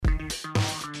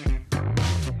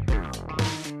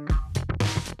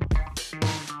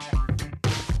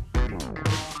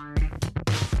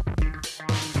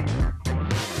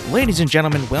Ladies and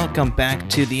gentlemen, welcome back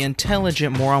to The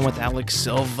Intelligent Moron with Alex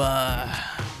Silva.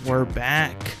 We're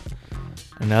back.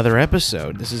 Another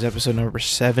episode. This is episode number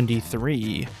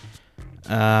 73.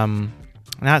 Not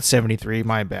 73,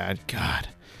 my bad. God,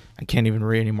 I can't even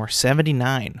read anymore.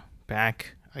 79.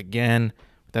 Back again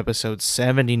with episode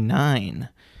 79.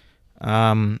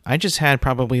 I just had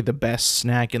probably the best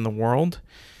snack in the world.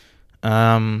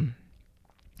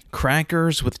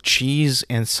 Crackers with cheese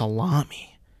and salami.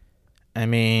 I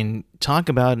mean, talk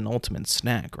about an ultimate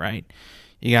snack, right?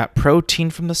 You got protein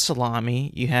from the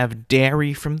salami, you have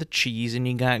dairy from the cheese, and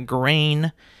you got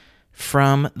grain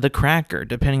from the cracker,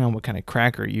 depending on what kind of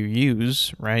cracker you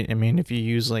use, right? I mean, if you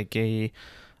use like a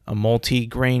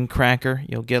multi-grain cracker,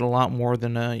 you'll get a lot more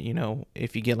than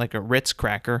if you get like a Ritz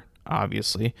cracker,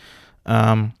 obviously.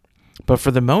 But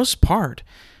for the most part,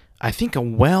 I think a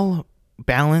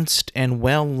well-balanced and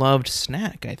well-loved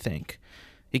snack, I think.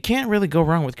 You can't really go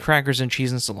wrong with crackers and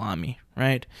cheese and salami,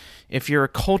 right? If you're a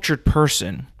cultured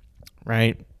person,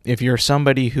 right? If you're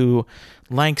somebody who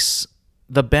likes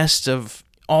the best of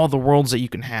all the worlds that you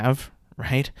can have,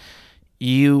 right?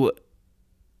 You're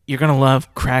going to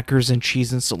love crackers and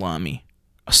cheese and salami.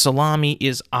 Salami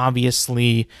is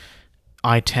obviously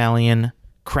Italian.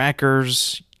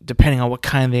 Crackers, depending on what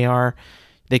kind they are,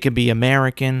 they could be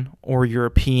American or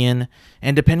European,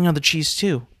 and depending on the cheese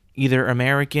too, either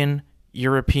American,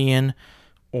 European,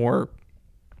 or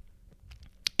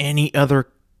any other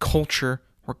culture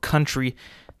or country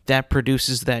that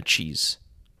produces that cheese.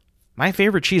 My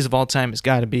favorite cheese of all time has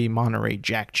got to be Monterey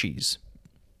Jack cheese.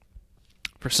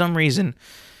 For some reason,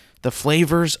 the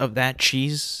flavors of that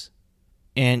cheese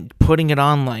and putting it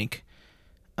on like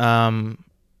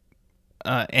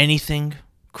anything,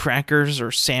 crackers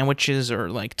or sandwiches, or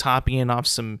like topping it off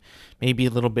some, maybe a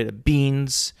little bit of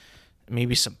beans,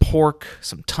 maybe some pork,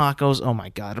 some tacos. Oh my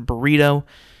God, a burrito.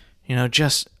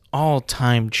 Just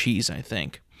all-time cheese, I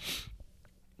think.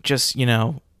 Just,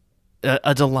 a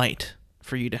delight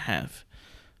for you to have.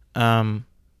 But,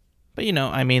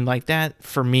 like that,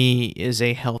 for me, is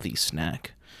a healthy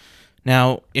snack.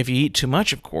 Now, if you eat too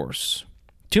much, of course,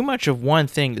 too much of one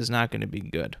thing is not going to be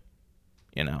good.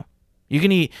 You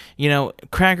can eat,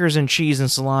 crackers and cheese and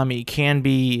salami can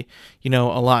be, a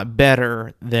lot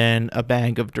better than a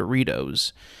bag of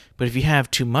Doritos. But if you have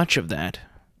too much of that,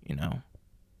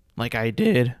 like I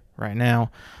did right now,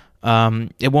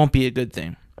 it won't be a good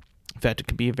thing. In fact, it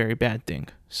could be a very bad thing.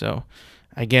 So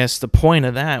I guess the point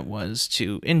of that was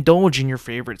to indulge in your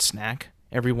favorite snack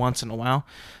every once in a while,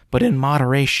 but in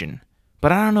moderation.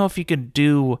 But I don't know if you could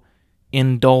do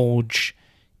indulge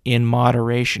in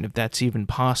moderation, if that's even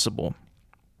possible.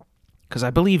 Because I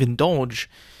believe indulge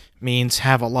means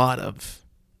have a lot of,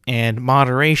 and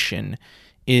moderation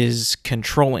is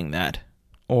controlling that,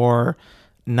 or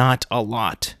not a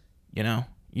lot,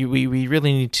 We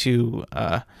really need to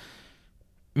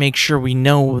make sure we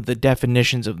know the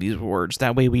definitions of these words.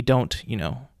 That way we don't,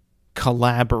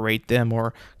 collaborate them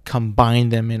or combine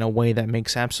them in a way that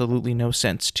makes absolutely no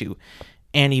sense to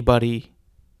anybody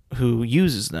who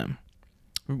uses them.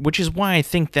 Which is why I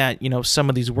think that, some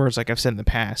of these words, like I've said in the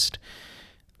past,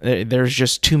 there's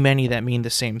just too many that mean the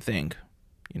same thing.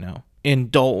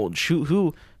 Indulge.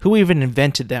 Who even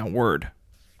invented that word?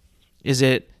 Is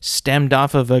it stemmed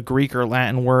off of a Greek or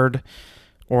Latin word,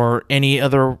 or any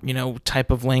other,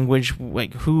 type of language?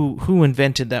 Like who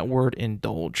invented that word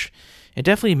indulge? It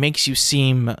definitely makes you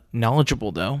seem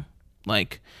knowledgeable, though.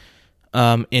 Like,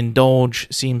 indulge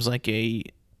seems like a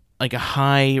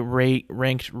high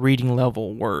ranked reading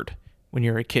level word when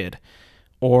you're a kid,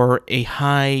 or a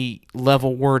high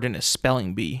level word in a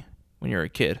spelling bee when you're a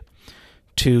kid.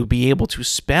 To be able to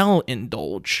spell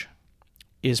indulge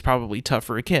is probably tough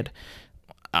for a kid.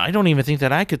 I don't even think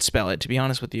that I could spell it, to be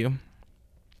honest with you.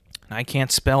 I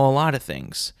can't spell a lot of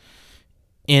things.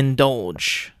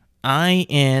 Indulge.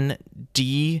 INDUNGLE.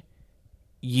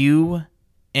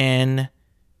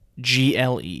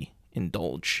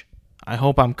 Indulge. I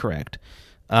hope I'm correct.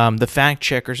 The fact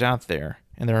checkers out there,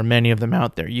 and there are many of them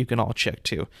out there, you can all check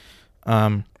too,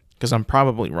 because I'm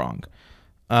probably wrong.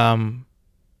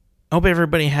 Hope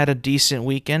everybody had a decent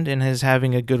weekend and is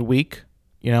having a good week.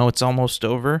 It's almost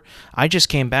over. I just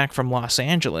came back from Los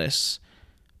Angeles.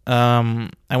 I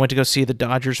went to go see the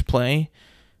Dodgers play.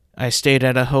 I stayed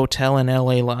at a hotel in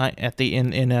LA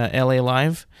in LA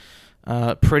Live.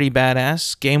 Pretty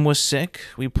badass. Game was sick.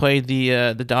 We played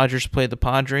the Dodgers played the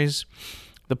Padres.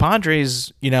 The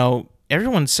Padres,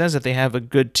 everyone says that they have a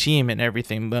good team and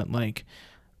everything, but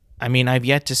I've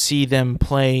yet to see them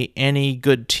play any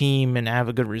good team and have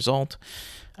a good result.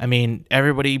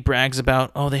 Everybody brags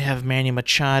about, they have Manny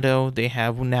Machado, they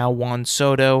have now Juan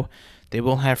Soto, They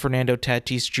will have Fernando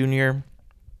Tatis Jr.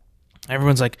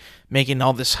 Everyone's like making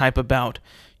all this hype about,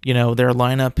 their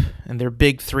lineup and their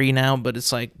big three now, but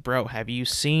it's like, bro, have you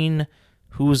seen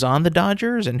who's on the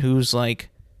Dodgers and who's like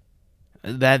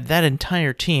that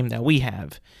entire team that we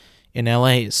have in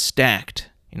LA is stacked.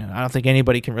 I don't think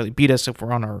anybody can really beat us if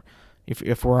we're on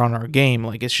our game.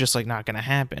 Like, it's just like not going to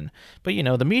happen. But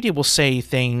the media will say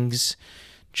things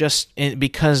just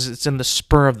because it's in the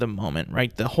spur of the moment,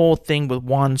 right? The whole thing with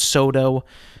Juan Soto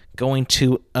going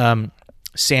to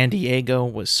San Diego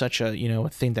was such a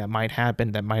thing that might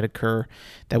happen, that might occur,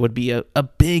 that would be a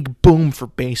big boom for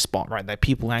baseball, right? That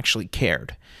people actually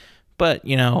cared. But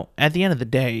at the end of the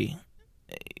day,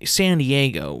 San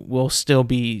Diego will still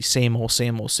be same old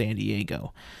San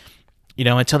Diego.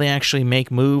 Until they actually make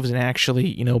moves and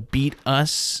actually beat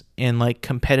us in like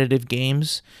competitive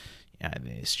games. Yeah,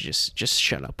 it's just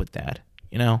shut up with that.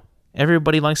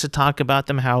 Everybody likes to talk about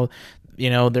them, how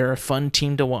they're a fun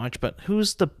team to watch, but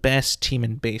who's the best team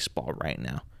in baseball right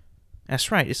now?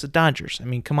 That's right, it's the Dodgers. I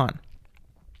mean, come on,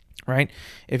 right?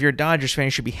 If you're a Dodgers fan,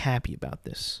 you should be happy about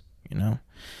this.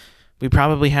 We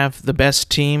probably have the best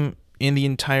team in the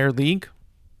entire league.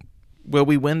 Will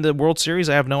we win the World Series?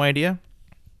 I have no idea.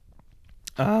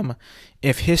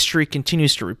 If history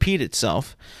continues to repeat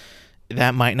itself,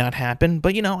 that might not happen.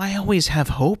 But, I always have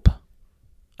hope.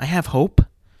 I have hope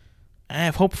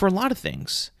for a lot of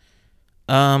things.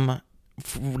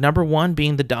 Number one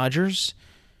being the Dodgers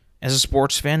as a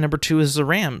sports fan. Number two is the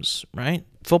Rams, right?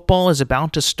 Football is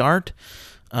about to start.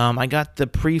 I got the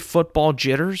pre-football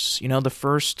jitters. The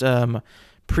first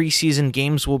preseason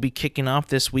games will be kicking off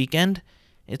this weekend.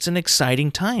 It's an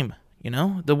exciting time.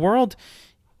 The world,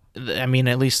 I mean,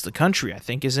 at least the country, I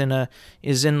think, is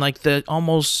in like the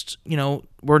almost,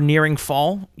 we're nearing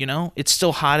fall. It's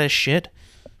still hot as shit,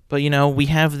 but we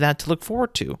have that to look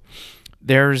forward to.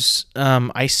 There's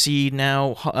I see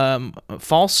now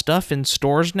fall stuff in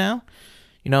stores now.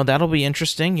 That'll be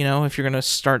interesting, if you're going to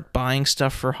start buying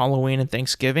stuff for Halloween and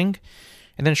Thanksgiving.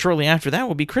 And then shortly after that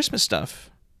will be Christmas stuff.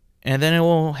 And then it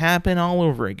will happen all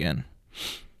over again.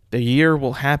 The year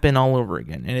will happen all over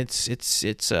again. And it's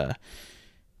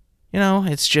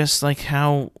just like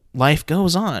how life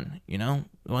goes on,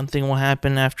 One thing will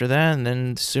happen after that, and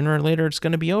then sooner or later it's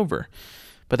going to be over.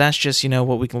 But that's just,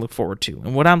 what we can look forward to.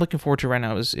 And what I'm looking forward to right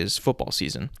now is football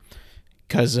season.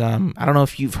 Because I don't know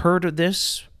if you've heard of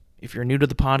this, if you're new to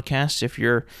the podcast, if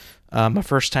you're a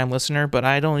first-time listener, but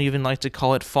I don't even like to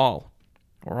call it fall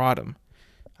or autumn.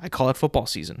 I call it football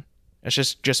season. It's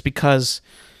just because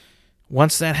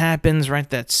once that happens, right,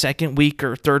 that second week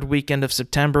or third weekend of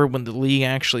September when the league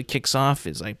actually kicks off,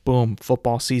 is like, boom,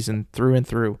 football season through and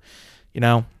through.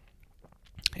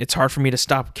 It's hard for me to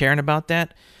stop caring about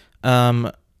that.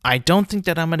 I don't think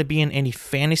that I'm going to be in any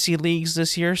fantasy leagues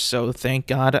this year, so thank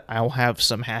God I'll have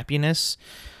some happiness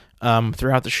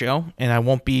throughout the show, and I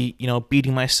won't be,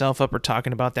 beating myself up or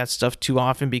talking about that stuff too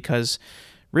often, because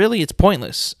really it's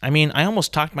pointless. I mean, I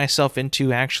almost talked myself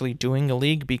into actually doing a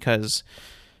league because,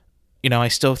 I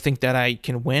still think that I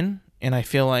can win, and I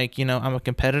feel like, I'm a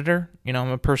competitor, I'm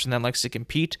a person that likes to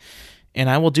compete, and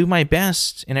I will do my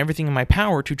best and everything in my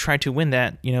power to try to win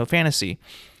that, fantasy.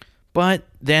 But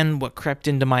then what crept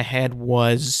into my head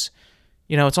was,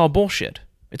 it's all bullshit.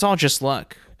 It's all just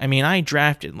luck. I mean, I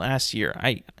drafted last year.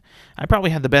 I probably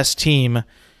had the best team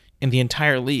in the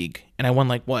entire league, and I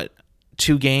won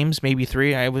 2 games, maybe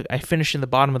 3. I finished in the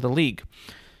bottom of the league.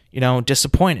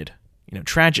 Disappointed.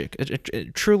 Tragic.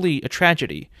 Truly a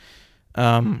tragedy.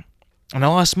 And I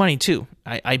lost money too.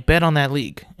 I bet on that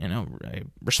league.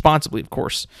 Responsibly, of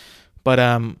course. But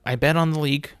I bet on the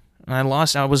league. And I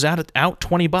lost. I was out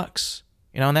 $20.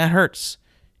 And that hurts.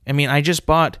 I mean, I just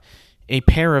bought a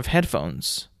pair of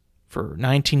headphones for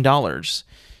 $19,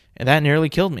 and that nearly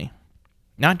killed me.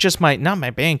 Not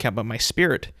my bank account, but my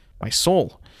spirit, my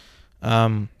soul.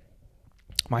 My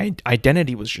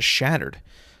identity was just shattered.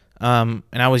 And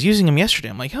I was using them yesterday.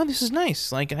 I'm like, oh, this is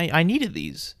nice. Like, I needed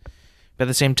these. But at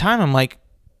the same time, I'm like,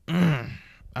 I'm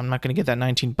not going to get that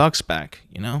 $19 back,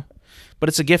 But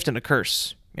it's a gift and a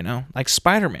curse. Like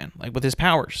Spider-Man, like with his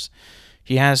powers,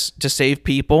 he has to save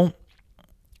people,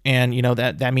 and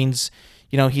that means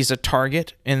he's a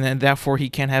target, and then therefore he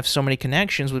can't have so many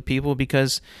connections with people,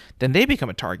 because then they become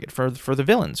a target for the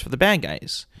villains, for the bad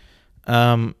guys,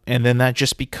 and then that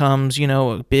just becomes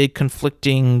a big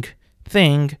conflicting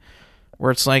thing,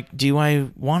 where it's like, do I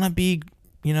want to be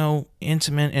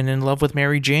intimate and in love with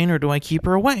Mary Jane, or do I keep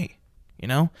her away?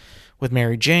 With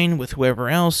Mary Jane, with whoever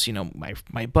else,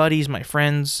 my buddies, my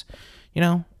friends,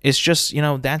 it's just,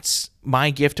 that's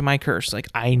my gift and my curse. Like,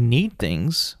 I need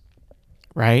things,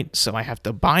 right? So I have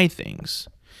to buy things.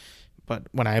 But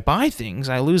when I buy things,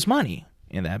 I lose money,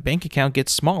 and that bank account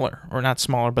gets smaller, or not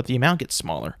smaller, but the amount gets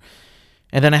smaller.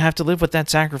 And then I have to live with that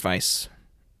sacrifice.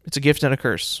 It's a gift and a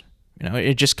curse.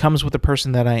 It just comes with the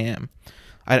person that I am.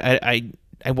 I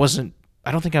wasn't,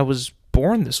 I don't think I was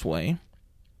born this way,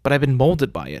 but I've been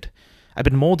molded by it. I've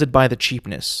been molded by the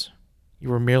cheapness. You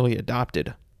were merely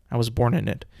adopted. I was born in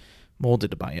it,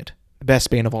 molded by it. The best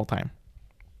Bane of all time,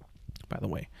 by the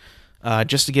way.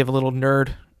 Just to give a little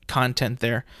nerd content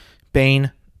there.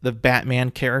 Bane, the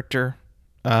Batman character,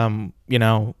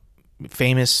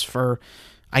 famous for,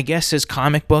 I guess, his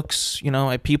comic books.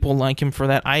 People like him for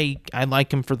that. I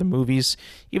like him for the movies.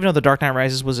 Even though The Dark Knight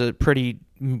Rises was a pretty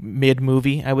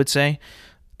mid-movie, I would say,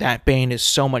 that Bane is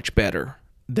so much better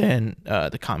than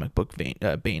the comic book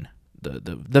Bane.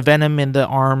 The venom in the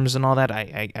arms and all that,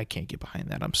 I can't get behind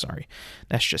that. I'm sorry.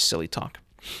 That's just silly talk.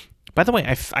 By the way,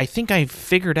 I think I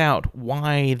figured out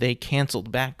why they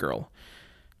canceled Batgirl.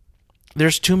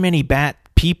 There's too many Bat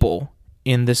people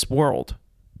in this world,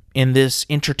 in this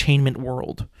entertainment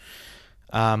world.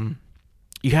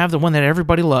 You have the one that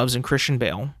everybody loves in Christian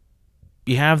Bale.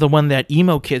 You have the one that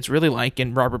emo kids really like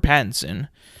in Robert Pattinson,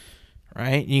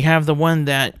 right? You have the one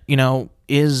that,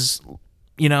 is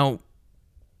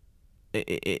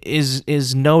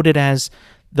noted as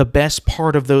the best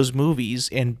part of those movies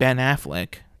in Ben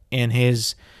Affleck in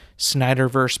his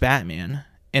Snyderverse Batman.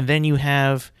 And then you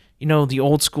have, the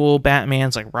old school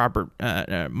Batmans like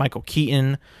Michael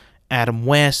Keaton, Adam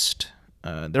West.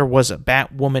 There was a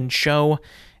Batwoman show,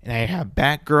 and I have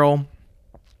Batgirl.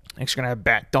 Next, you're going to have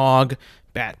Bat-Dog,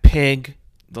 Bat-Pig.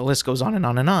 The list goes on and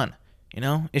on and on.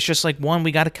 It's just like one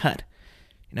we got to cut.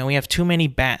 We have too many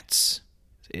bats.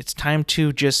 It's time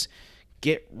to just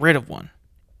get rid of one.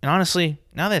 And honestly,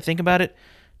 now that I think about it,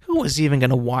 who was even going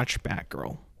to watch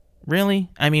Batgirl? Really?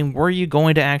 I mean, were you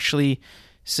going to actually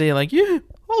say, like, yeah,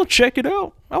 I'll check it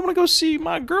out. I want to go see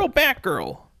my girl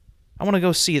Batgirl. I want to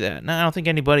go see that. Now, I don't think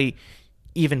anybody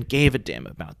even gave a damn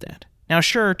about that. Now,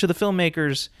 sure, to the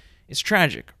filmmakers, it's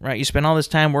tragic, right? You spent all this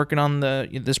time working on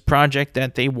this project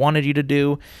that they wanted you to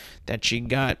do, that you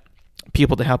got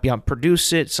people to help you out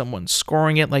produce it, someone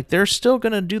scoring it. Like, they're still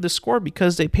going to do the score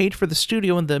because they paid for the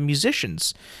studio and the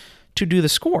musicians to do the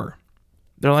score.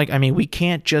 They're like, we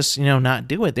can't just, not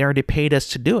do it. They already paid us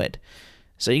to do it.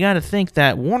 So you got to think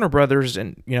that Warner Brothers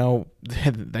and,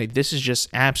 this is just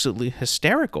absolutely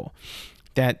hysterical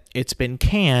that it's been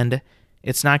canned.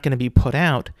 It's not going to be put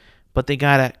out, but they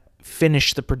got to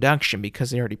finish the production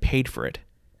because they already paid for it.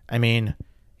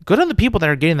 Good on the people that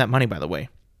are getting that money, by the way.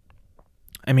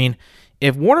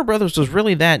 If Warner Brothers was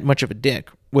really that much of a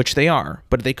dick, which they are,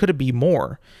 but they could be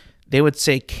more, they would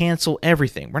say cancel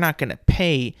everything. We're not going to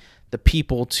pay the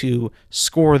people to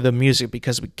score the music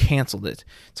because we canceled it.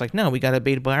 It's like, no, we got to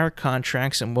abide by our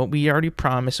contracts and what we already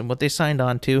promised and what they signed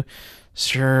on to.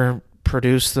 Sure,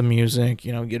 produce the music,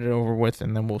 get it over with,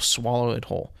 and then we'll swallow it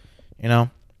whole,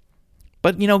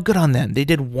 But, good on them. They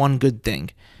did one good thing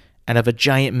out of a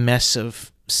giant mess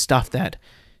of stuff that,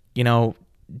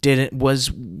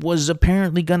 was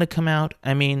apparently going to come out.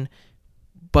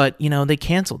 But, they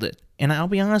canceled it. And I'll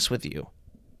be honest with you.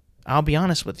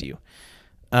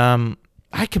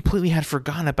 I completely had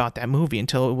forgotten about that movie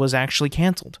until it was actually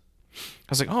canceled. I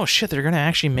was like, oh shit, they're going to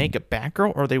actually make a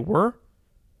Batgirl? Or they were?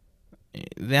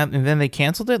 And then they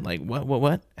canceled it? Like,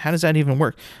 what? How does that even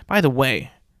work? By the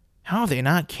way, how have they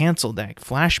not canceled that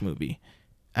Flash movie?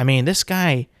 This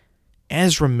guy,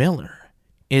 Ezra Miller,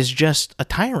 is just a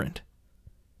tyrant.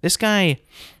 This guy's,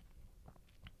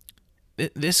 the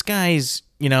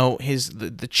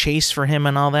chase for him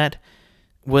and all that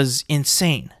was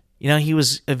insane. He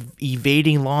was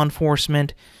evading law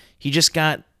enforcement. He just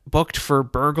got booked for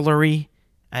burglary.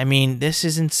 This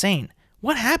is insane.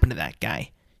 What happened to that guy?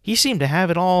 He seemed to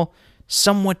have it all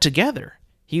somewhat together.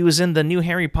 He was in the new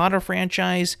Harry Potter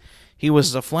franchise. He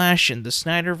was the Flash in the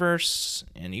Snyderverse,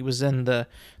 and he was in the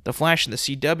Flash in the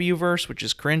CW verse, which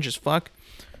is cringe as fuck.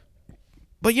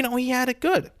 But, he had it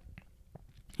good.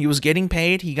 He was getting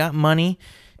paid. He got money.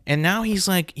 And now he's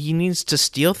like, he needs to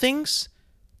steal things?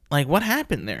 Like, what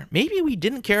happened there? Maybe we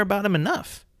didn't care about him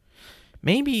enough.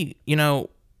 Maybe,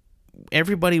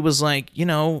 everybody was like,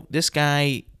 this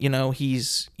guy,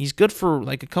 he's good for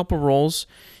like a couple roles.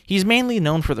 He's mainly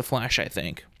known for the Flash, I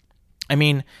think.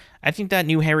 I think that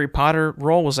new Harry Potter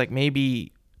role was like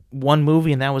maybe one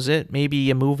movie and that was it. Maybe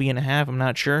a movie and a half, I'm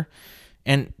not sure.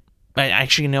 And I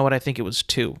actually know what I think it was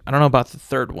 2. I don't know about the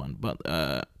third one, but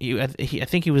I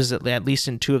think he was at least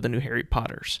in 2 of the new Harry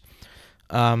Potters.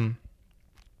 And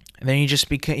then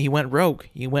he went rogue.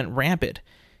 He went rampant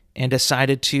and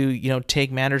decided to,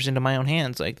 take matters into my own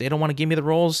hands. Like, they don't want to give me the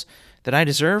roles. that I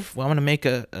deserve, well, I'm going to make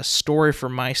a story for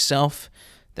myself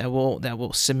that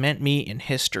will cement me in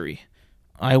history.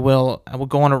 I will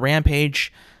go on a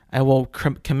rampage. I will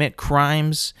commit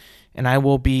crimes, and I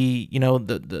will be,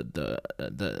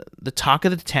 the talk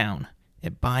of the town.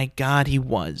 And by God, he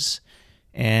was.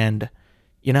 And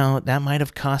that might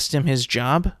have cost him his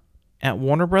job at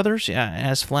Warner Brothers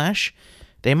as Flash.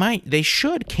 They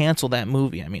should cancel that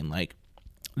movie. I mean, like,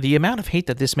 the amount of hate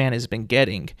that this man has been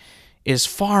getting is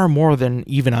far more than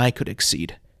even I could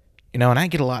exceed. And I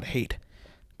get a lot of hate.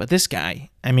 But this guy,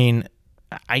 I mean,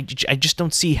 I just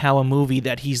don't see how a movie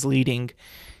that he's leading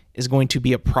is going to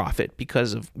be a profit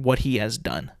because of what he has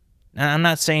done. And I'm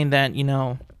not saying that,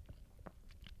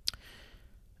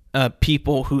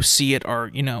 people who see it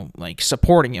are, like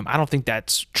supporting him. I don't think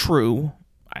that's true.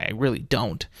 I really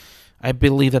don't. I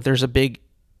believe that there's a big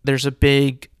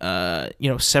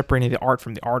separating the art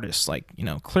from the artist. Like,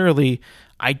 clearly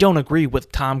I don't agree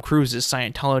with Tom Cruise's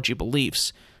Scientology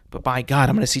beliefs, but by God,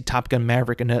 I'm going to see Top Gun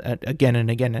Maverick again and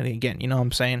again and again. You know what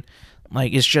I'm saying?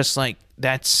 Like, it's just like,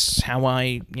 that's how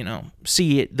I,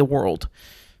 see it, the world.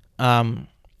 And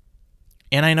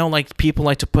I know, like, people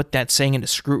like to put that saying into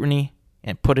scrutiny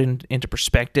and put it into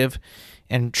perspective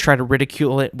and try to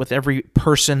ridicule it with every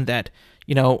person that,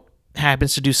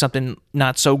 happens to do something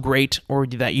not so great or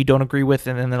that you don't agree with.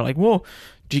 And then they're like, well,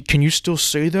 can you still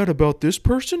say that about this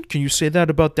person? Can you say that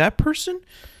about that person?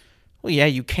 Well, yeah,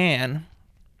 you can.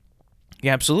 You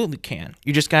absolutely can.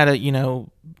 You just got to,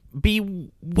 be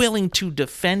willing to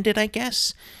defend it, I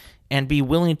guess, and be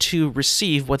willing to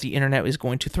receive what the internet is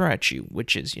going to throw at you,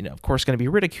 which is, of course, going to be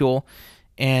ridicule,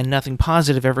 and nothing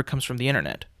positive ever comes from the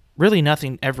internet. Really,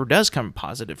 nothing ever does come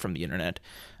positive from the internet.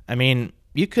 I mean,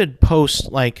 you could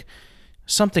post, like,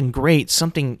 something great,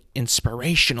 something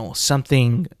inspirational,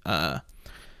 something,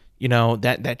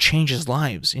 that changes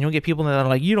lives. And you'll get people that are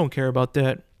like, you don't care about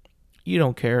that. You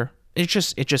don't care. It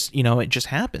just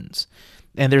happens.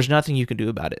 And there's nothing you can do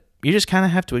about it. You just kind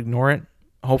of have to ignore it.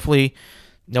 Hopefully,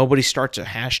 nobody starts a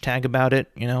hashtag about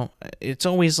it. It's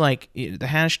always like the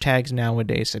hashtags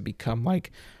nowadays have become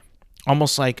like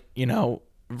almost like,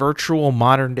 virtual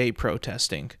modern day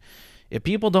protesting. If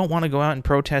people don't want to go out and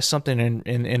protest something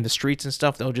in the streets and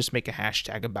stuff, they'll just make a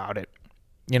hashtag about it.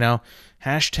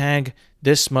 Hashtag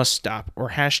this must stop,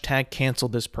 or hashtag cancel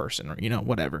this person, or,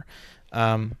 whatever.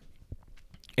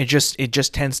 It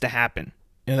just tends to happen.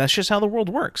 That's just how the world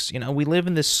works. We live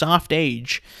in this soft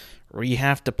age where you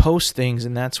have to post things,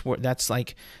 and that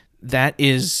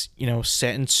is,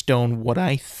 set in stone what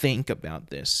I think about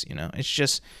this.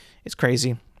 It's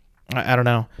crazy. I don't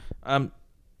know.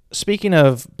 Speaking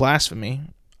of blasphemy,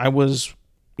 I was,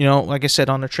 like I said,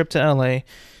 on a trip to LA.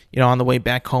 On the way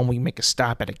back home, we make a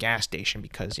stop at a gas station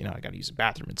because, I got to use the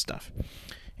bathroom and stuff.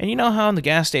 And you know how in the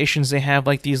gas stations they have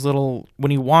like these little,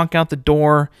 when you walk out the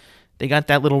door, they got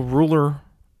that little ruler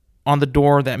on the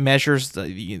door that measures the,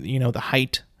 the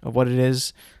height of what it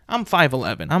is. I'm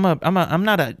 5'11". I'm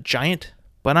not a giant,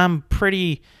 but I'm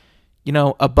pretty,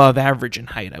 above average in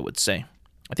height, I would say.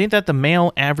 I think that the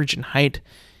male average in height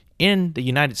in the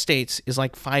United States is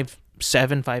like 5'7",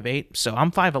 5'8". So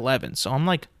I'm 5'11", so I'm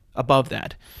like above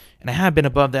that. And I have been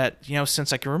above that,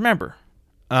 since I can remember.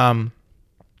 And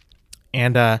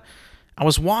I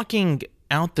was walking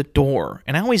out the door,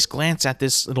 and I always glance at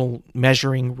this little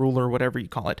measuring ruler, whatever you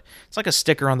call it. It's like a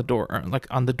sticker on the door, or like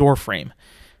on the door frame.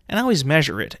 And I always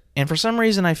measure it. And for some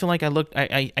reason, I feel like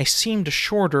I seemed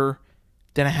shorter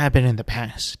than I have been in the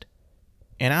past.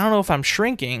 And I don't know if I'm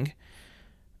shrinking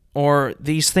or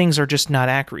these things are just not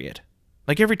accurate.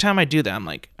 Like every time I do that, I'm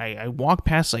like, I walk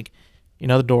past like,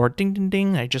 the door, ding, ding,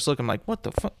 ding. I just look, I'm like, what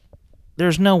the fuck?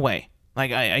 There's no way.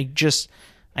 Like I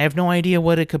have no idea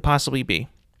what it could possibly be.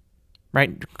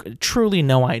 Right? Truly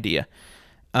no idea.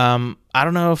 I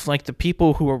don't know if like the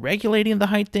people who are regulating the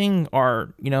height thing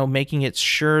are, making it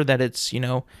sure that it's,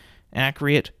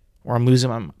 accurate, or I'm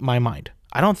losing my mind.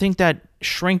 I don't think that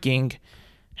shrinking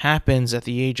happens at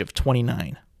the age of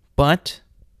 29. But,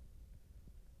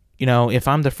 if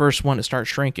I'm the first one to start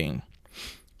shrinking,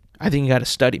 I think you got to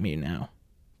study me now.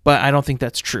 But I don't think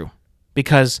that's true,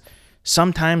 because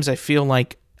sometimes I feel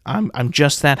like I'm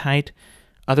just that height.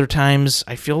 Other times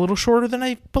I feel a little shorter than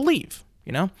I believe,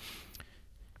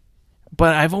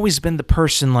 But I've always been the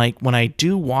person, like, when I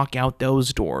do walk out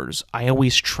those doors, I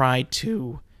always try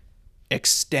to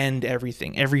extend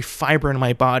everything. Every fiber in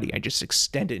my body, I just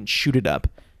extend it and shoot it up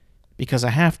because I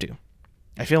have to.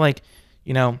 I feel like,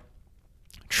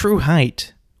 true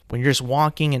height, when you're just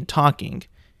walking and talking,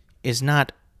 is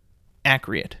not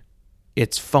accurate.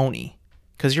 It's phony,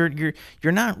 because you're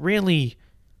not really,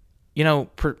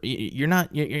 you're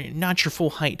not your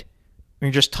full height.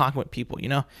 you're just talking with people,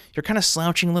 you're kind of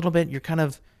slouching a little bit. You're kind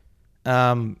of,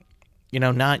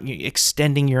 not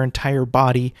extending your entire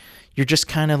body. You're just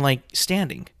kind of like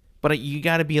standing, but you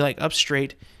got to be like up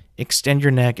straight, extend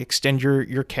your neck, extend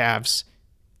your calves.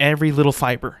 Every little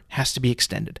fiber has to be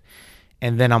extended.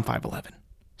 And then I'm 5'11".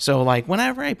 So like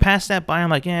whenever I pass that by, I'm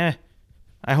like, I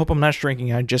hope I'm not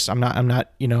shrinking. I'm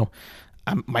not,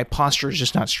 my posture is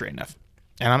just not straight enough.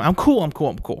 And I'm cool.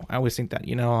 I always think that,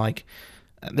 like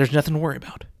there's nothing to worry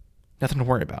about.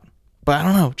 But I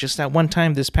don't know, just that one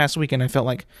time this past weekend, I felt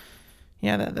like,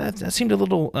 that seemed a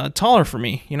little taller for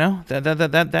me,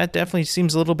 that definitely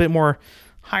seems a little bit more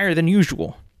higher than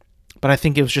usual. But I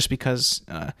think it was just because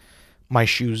my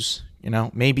shoes,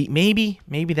 maybe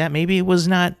it was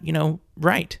not,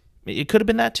 right. It could have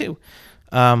been that too.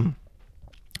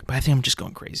 But I think I'm just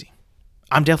going crazy.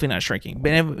 I'm definitely not shrinking.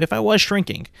 But if I was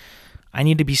shrinking, I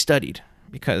need to be studied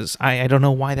because I don't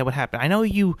know why that would happen. I know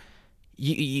you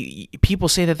people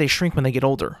say that they shrink when they get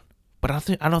older, but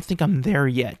I don't think I'm there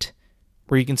yet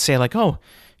where you can say like, oh,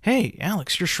 hey,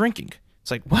 Alex, you're shrinking.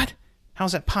 It's like, what? How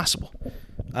is that possible?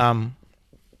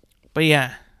 But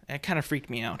yeah, it kind of freaked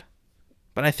me out.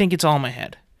 But I think it's all in my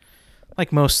head.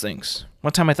 Like most things.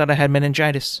 One time I thought I had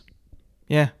meningitis.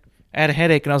 Yeah. I had a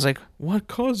headache and I was like, what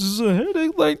causes a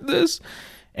headache like this?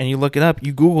 And you look it up,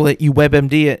 you Google it, you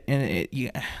WebMD it, and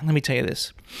let me tell you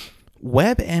this.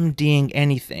 WebMDing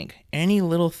anything, any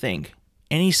little thing,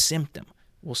 any symptom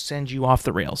will send you off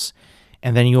the rails.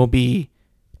 And then you'll be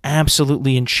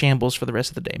absolutely in shambles for the rest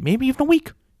of the day. Maybe even a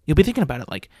week. You'll be thinking about it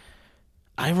like,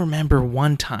 I remember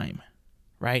one time,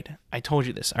 right? I told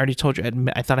you this. I already told you.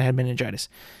 I thought I had meningitis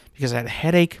because I had a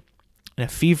headache and a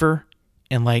fever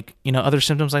and like, other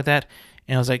symptoms like that.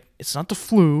 And I was like, it's not the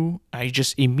flu. I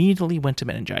just immediately went to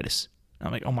meningitis. And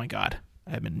I'm like, oh my God,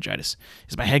 I have meningitis.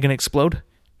 Is my head going to explode?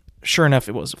 Sure enough,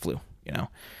 it was the flu.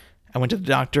 I went to the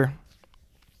doctor,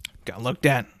 got looked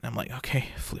at. And I'm like, okay,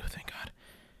 flu, thank God.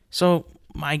 So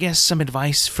I guess some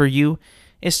advice for you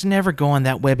is to never go on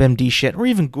that WebMD shit or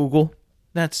even Google.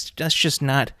 That's just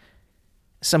not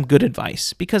some good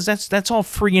advice because that's all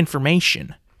free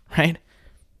information, right?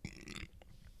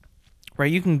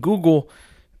 Right? You can Google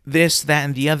this, that,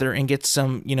 and the other and get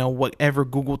some, whatever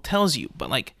Google tells you. But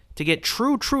like to get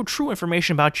true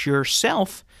information about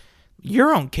yourself,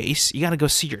 your own case, you got to go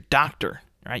see your doctor,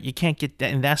 right? You can't get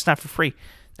that, and that's not for free.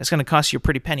 That's going to cost you a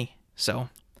pretty penny. So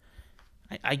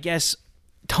I guess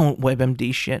don't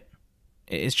WebMD shit.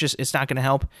 It's not going to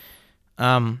help.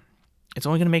 It's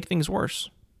only going to make things worse,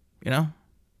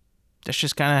 That's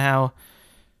just kind of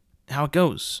how it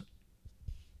goes.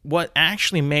 What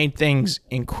actually made things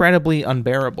incredibly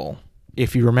unbearable,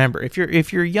 if you remember, if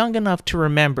you're young enough to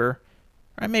remember,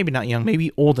 or maybe not young,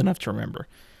 maybe old enough to remember,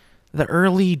 the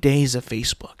early days of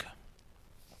Facebook.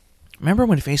 Remember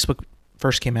when Facebook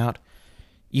first came out?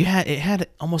 It had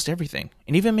almost everything,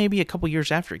 and even maybe a couple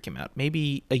years after it came out,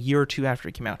 maybe a year or two after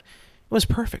it came out, it was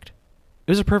perfect.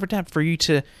 It was a perfect app for you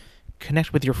to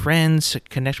connect with your friends,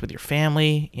 connect with your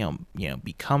family,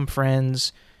 become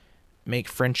friends, make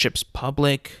friendships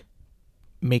public,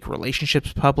 make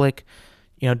relationships public,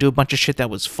 do a bunch of shit that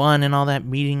was fun and all that,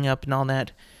 meeting up and all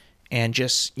that, and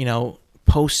just,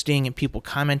 posting and people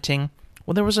commenting.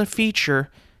 Well, there was a feature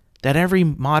that every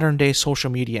modern day social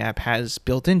media app has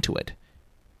built into it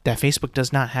that Facebook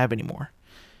does not have anymore.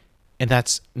 And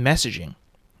that's messaging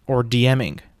or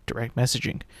DMing, direct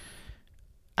messaging.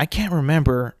 I can't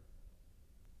remember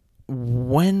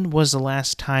when was the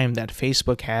last time that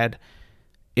Facebook had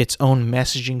its own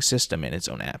messaging system in its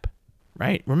own app,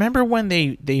 right? Remember when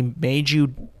they made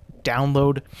you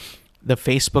download the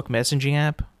Facebook messaging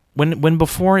app? When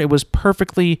before it was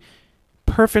perfectly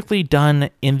done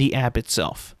in the app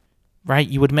itself, right?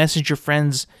 You would message your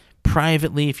friends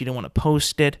privately if you didn't want to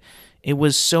post it. It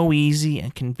was so easy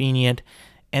and convenient.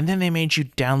 And then they made you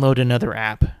download another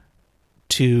app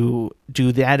to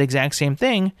do that exact same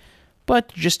thing,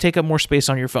 but just take up more space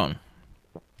on your phone.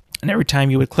 And every time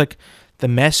you would click the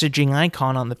messaging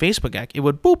icon on the Facebook app, it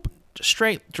would boop,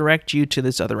 straight direct you to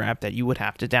this other app that you would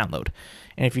have to download.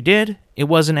 And if you did, it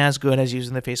wasn't as good as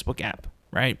using the Facebook app,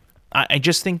 right? I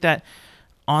just think that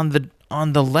on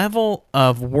the level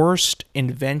of worst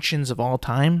inventions of all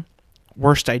time,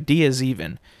 worst ideas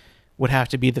even, would have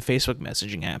to be the Facebook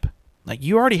messaging app. Like,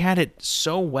 you already had it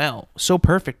so well, so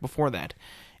perfect before that.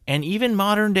 And even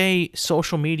modern day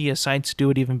social media sites do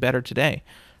it even better today,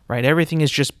 right? Everything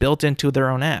is just built into their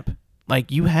own app.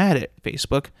 Like, you had it,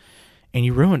 Facebook, and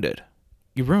you ruined it.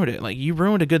 You ruined it. Like, you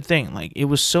ruined a good thing. Like, it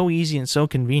was so easy and so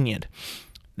convenient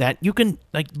that you can,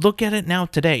 like, look at it now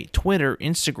today. Twitter,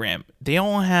 Instagram, they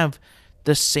all have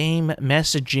the same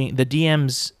messaging, the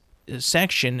DMs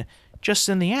section just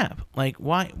in the app. Like,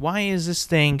 why is this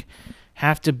thing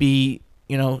have to be,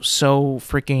 so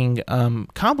freaking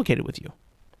complicated with you?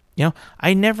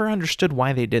 I never understood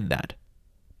why they did that.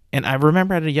 And I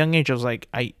remember at a young age, I was like,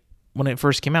 when it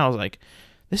first came out, I was like,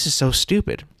 this is so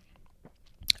stupid.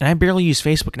 And I barely use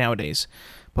Facebook nowadays,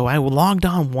 but I logged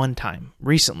on one time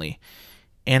recently,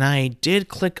 and I did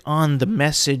click on the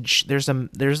message. There's a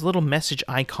little message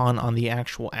icon on the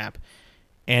actual app,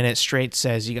 and it straight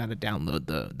says you got to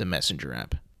download the Messenger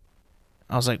app.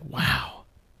 I was like, wow,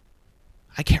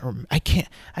 I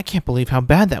can't believe how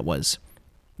bad that was.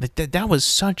 That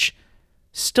was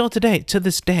still today, to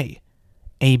this day,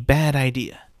 a bad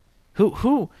idea.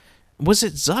 Who was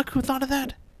it? Zuck who thought of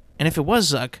that? And if it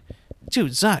was Zuck,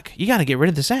 dude, Zuck, you got to get rid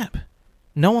of this app.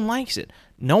 No one likes it.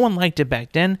 No one liked it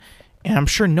back then, and I'm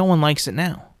sure no one likes it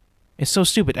now. It's so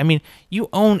stupid. I mean, you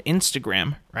own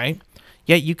Instagram, right?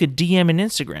 Yet you could DM an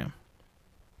Instagram,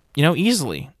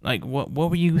 easily. Like, what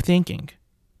were you thinking?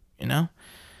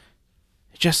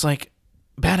 Just like,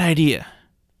 bad idea.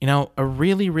 A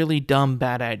really, really dumb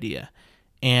bad idea.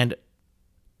 And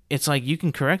it's like you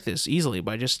can correct this easily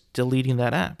by just deleting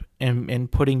that app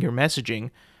and putting your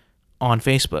messaging on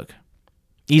Facebook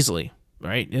easily,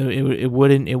 right? It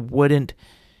wouldn't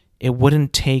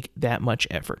take that much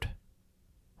effort,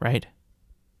 right?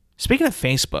 Speaking of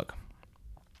Facebook,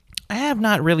 I have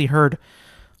not really heard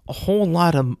a whole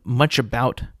lot of much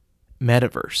about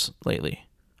Metaverse lately.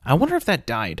 I wonder if that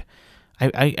died.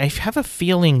 I have a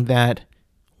feeling that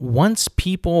once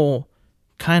people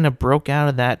kind of broke out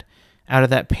of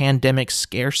that pandemic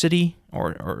scarcity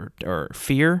or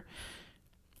fear,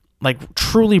 like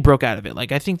truly broke out of it.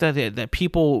 Like I think that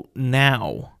people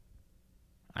now,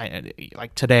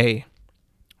 like today,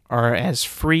 are as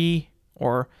free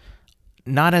or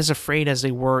not as afraid as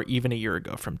they were even a year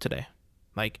ago from today.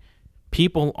 Like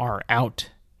people are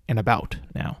out and about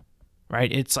now,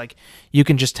 right? It's like you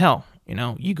can just tell.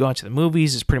 You go out to the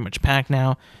movies, it's pretty much packed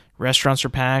now. Restaurants are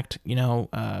packed.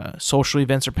 Social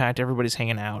events are packed. Everybody's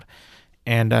hanging out,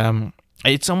 and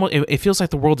it's almost. It feels like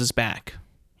the world is back.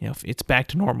 It's back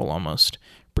to normal almost.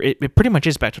 It pretty much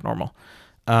is back to normal.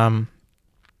 I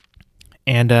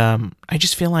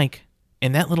just feel like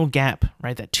in that little gap,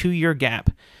 right, that 2-year gap,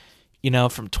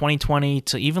 from 2020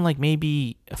 to even like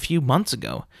maybe a few months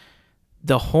ago,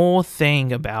 the whole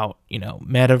thing about,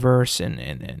 metaverse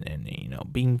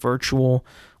and being virtual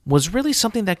was really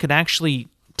something that could actually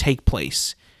take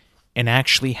place and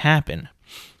actually happen.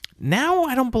 Now,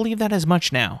 I don't believe that as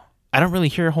much now. I don't really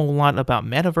hear a whole lot about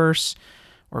metaverse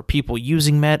or people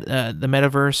using the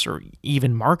metaverse or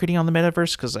even marketing on the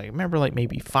metaverse, because I remember like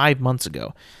maybe 5 months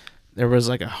ago, there was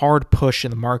like a hard push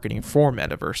in the marketing for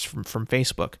metaverse from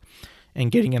Facebook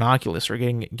and getting an Oculus or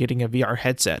getting a VR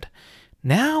headset.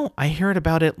 Now I heard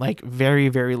about it like very,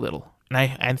 very little. And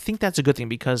I think that's a good thing,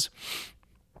 because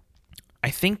I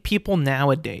think people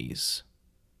nowadays,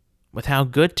 with how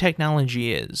good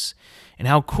technology is and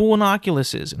how cool an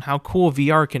Oculus is and how cool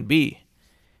VR can be,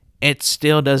 it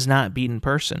still does not beat in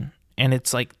person. And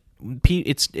it's like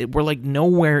we're like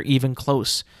nowhere even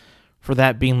close for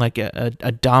that being like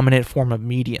a dominant form of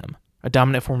medium, a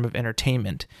dominant form of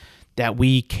entertainment that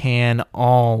we can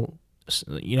all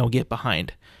get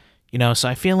behind. So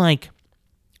I feel like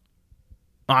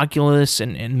Oculus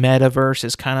and Metaverse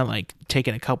is kind of like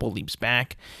taking a couple leaps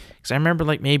back, because I remember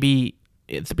like maybe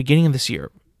at the beginning of this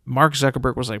year, Mark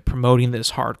Zuckerberg was like promoting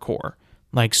this hardcore,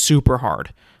 like super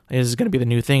hard. This is going to be the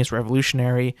new thing. It's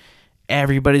revolutionary.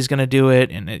 Everybody's going to do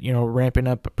it, and ramping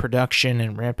up production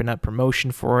and ramping up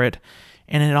promotion for it.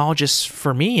 And it all just,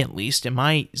 for me at least, in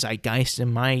my zeitgeist,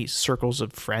 in my circles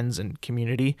of friends and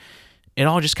community, it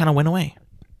all just kind of went away.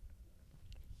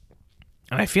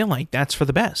 And I feel like that's for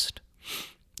the best.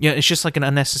 It's just like an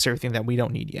unnecessary thing that we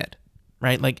don't need yet,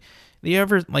 right? Like, do you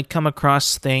ever like come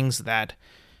across things that,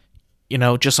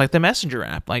 just like the Messenger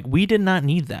app, like we did not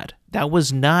need that. That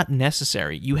was not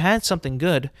necessary. You had something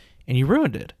good and you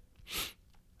ruined it.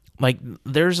 Like,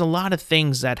 there's a lot of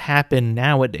things that happen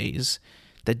nowadays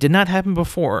that did not happen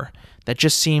before that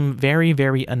just seem very,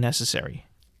 very unnecessary,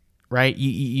 right?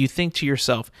 You think to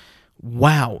yourself,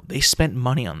 wow, they spent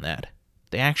money on that.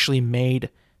 They actually made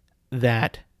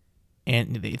that,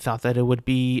 and they thought that it would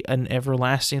be an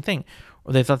everlasting thing,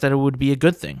 or they thought that it would be a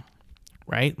good thing,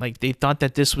 right? Like, they thought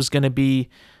that this was going to be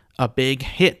a big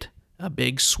hit, a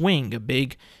big swing, a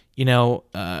big,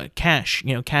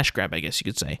 cash grab, I guess you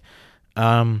could say.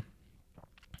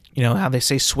 How they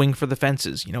say swing for the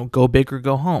fences, go big or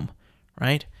go home,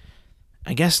 right?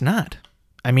 I guess not.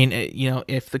 I mean,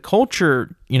 if the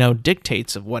culture,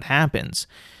 dictates of what happens,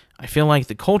 I feel like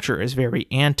the culture is very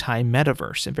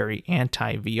anti-metaverse and very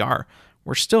anti-VR.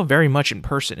 We're still very much in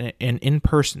person, an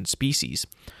in-person species.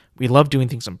 We love doing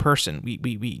things in person. We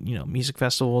music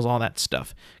festivals, all that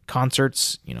stuff,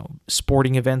 concerts,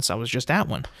 sporting events. I was just at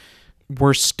one.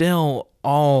 We're still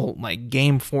all like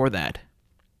game for that.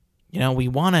 We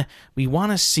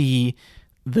wanna see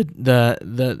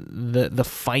the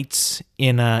fights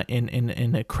in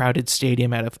a crowded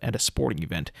stadium at a sporting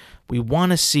event. We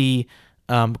want to see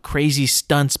crazy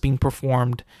stunts being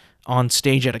performed on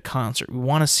stage at a concert. We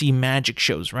want to see magic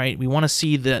shows, right? We want to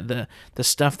see the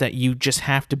stuff that you just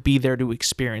have to be there to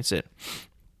experience it.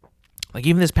 Like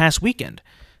even this past weekend,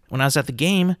 when I was at the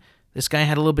game, this guy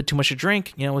had a little bit too much to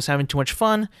drink, was having too much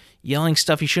fun, yelling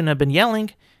stuff he shouldn't have been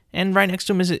yelling, and right next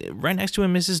to him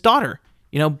is his daughter,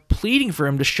 pleading for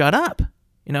him to shut up.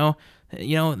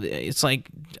 It's like,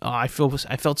 I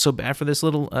felt so bad for this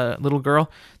little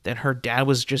girl that her dad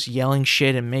was just yelling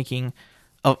shit and making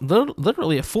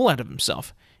literally a fool out of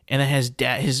himself, and then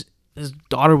his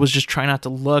daughter was just trying not to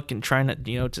look and trying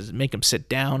to make him sit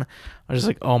down. I was just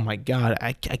like, oh my god,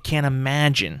 I can't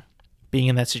imagine being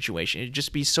in that situation. It'd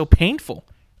just be so painful,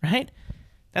 right?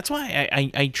 That's why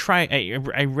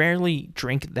I rarely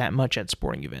drink that much at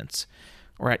sporting events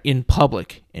or in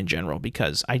public in general,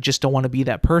 because I just don't want to be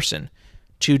that person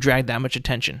to drag that much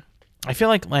attention. I feel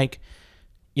like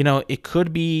it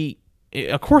could be,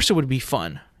 of course it would be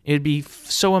fun. It'd be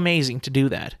so amazing to do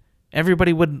that.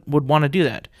 Everybody would want to do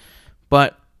that.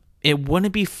 But it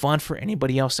wouldn't be fun for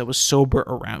anybody else that was sober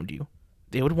around you.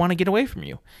 They would want to get away from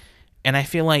you. And I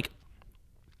feel like,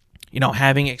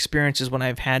 having experiences when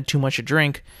I've had too much to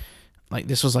drink, like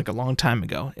this was like a long time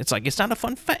ago. It's like, it's not a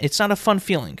fun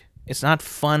feeling. It's not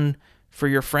fun for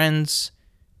your friends,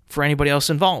 for anybody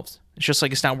else involved. It's just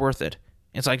like, it's not worth it.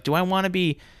 It's like, do I want to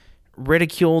be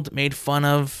ridiculed, made fun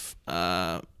of?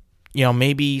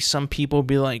 Maybe some people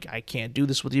be like, I can't do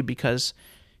this with you because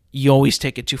you always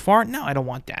take it too far. No, I don't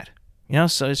want that.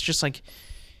 So it's just like,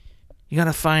 you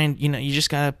gotta find, you just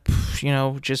gotta,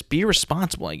 just be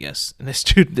responsible, I guess. And this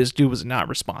dude was not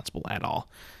responsible at all.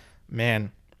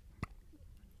 Man,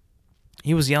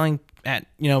 he was yelling at,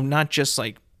 not just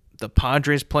like the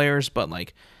Padres players, but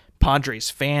like Padres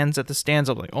fans at the stands.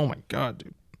 I was like, oh my god,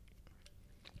 dude.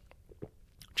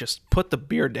 Just put the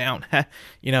beer down.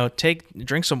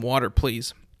 Drink some water,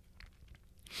 please.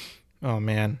 Oh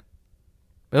man,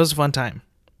 it was a fun time.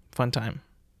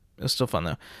 It was still fun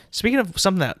though. Speaking of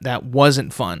something that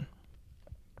wasn't fun,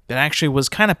 that actually was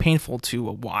kind of painful to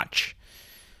watch.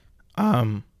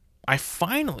 I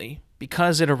finally,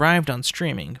 because it arrived on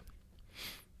streaming,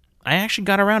 I actually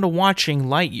got around to watching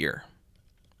Lightyear,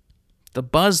 the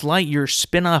Buzz Lightyear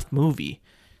spin-off movie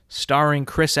starring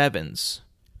Chris Evans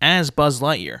as Buzz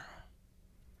Lightyear.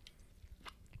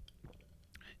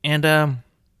 And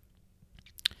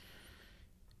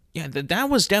that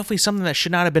was definitely something that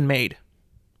should not have been made.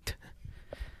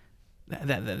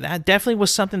 That definitely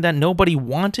was something that nobody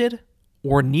wanted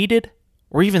or needed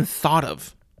or even thought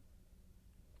of.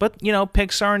 But,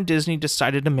 Pixar and Disney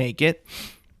decided to make it.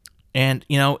 And,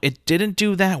 it didn't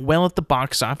do that well at the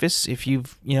box office. If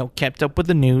you've, kept up with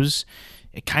the news,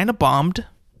 it kind of bombed.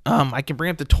 I can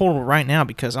bring up the total right now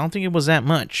because I don't think it was that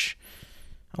much.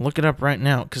 I'll look it up right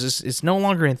now because it's no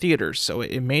longer in theaters. So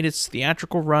it made its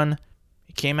theatrical run.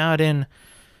 It came out in,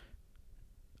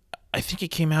 I think it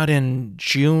came out in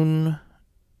June,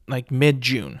 like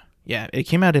mid-June. Yeah, it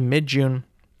came out in mid-June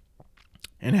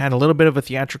and had a little bit of a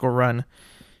theatrical run.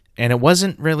 And it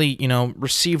wasn't really,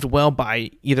 received well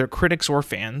by either critics or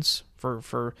fans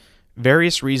for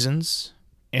various reasons.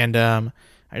 And I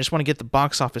just want to get the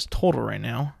box office total right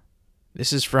now.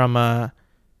 This is from Box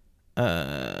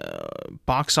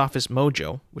Office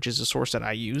Mojo, which is a source that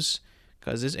I use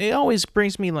because it always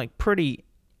brings me like pretty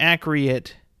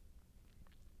accurate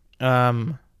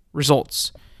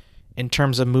results in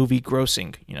terms of movie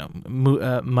grossing,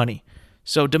 money.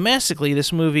 So domestically,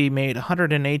 this movie made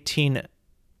 $118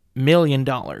 million.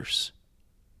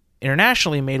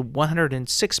 Internationally, made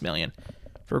 $106 million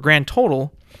for a grand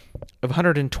total of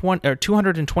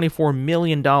 $224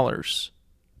 million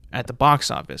at the box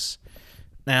office.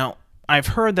 Now, I've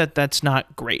heard that that's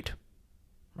not great,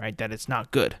 right? That it's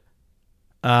not good.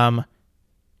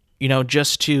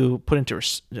 Just to put into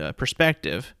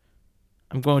perspective,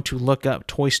 I'm going to look up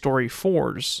Toy Story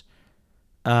 4's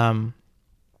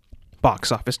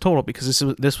box office total because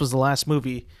this was the last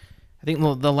movie, I think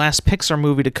the last Pixar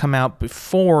movie to come out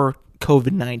before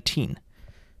COVID-19.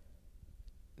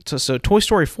 So Toy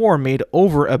Story 4 made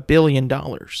over $1 billion.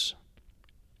 So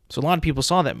a lot of people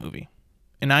saw that movie.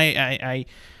 And I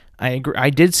agree. I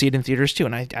did see it in theaters too,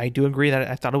 and I do agree that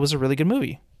I thought it was a really good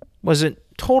movie. Was it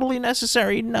totally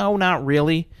necessary? No, not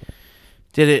really.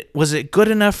 Was it good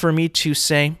enough for me to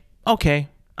say, okay,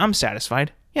 I'm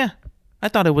satisfied? Yeah, I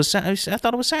thought it was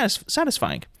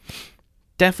satisfying.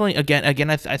 Definitely. Again, I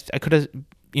could have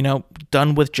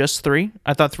done with just 3.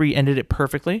 I thought 3 ended it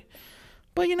perfectly.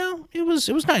 But it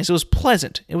was nice. It was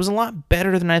pleasant. It was a lot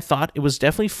better than I thought. It was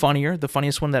definitely funnier. The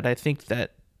funniest one that I think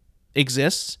that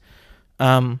exists.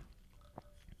 And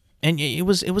it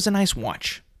was a nice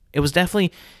watch. It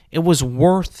was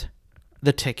worth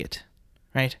the ticket,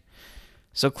 right?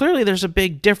 So clearly there's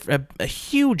a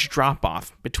huge drop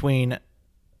off between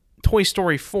Toy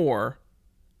Story 4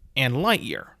 and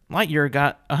Lightyear. Lightyear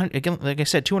got, again, like I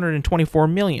said, 224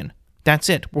 million. That's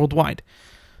it worldwide.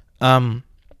 And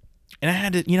I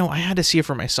had to see it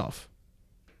for myself.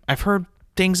 I've heard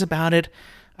things about it.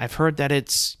 I've heard that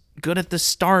it's good at the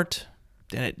start,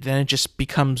 then it just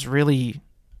becomes really,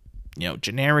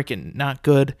 generic and not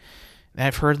good. And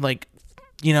I've heard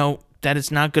that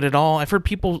it's not good at all. I've heard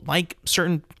people like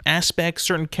certain aspects,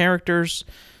 certain characters.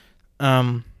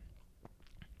 So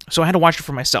I had to watch it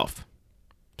for myself.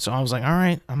 So I was like, all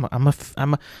right,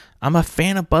 I'm a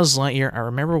fan of Buzz Lightyear. I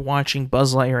remember watching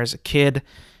Buzz Lightyear as a kid,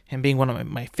 him being one of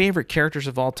my favorite characters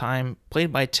of all time,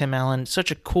 played by Tim Allen.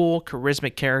 Such a cool,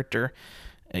 charismatic character.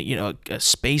 A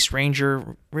space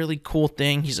ranger, really cool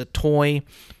thing. He's a toy.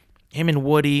 Him and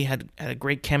Woody had a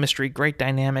great chemistry, great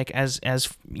dynamic as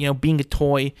being a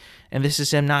toy, and this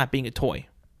is him not being a toy,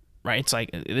 right? It's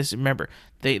like this. Remember,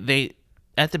 they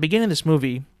at the beginning of this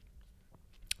movie,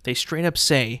 they straight up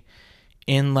say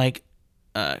in like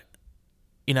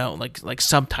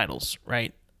subtitles,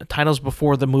 right? Titles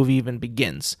before the movie even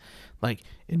begins. Like,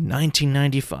 in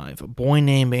 1995, a boy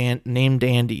named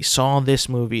Andy saw this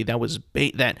movie that was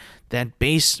based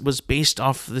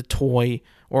off the toy,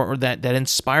 or that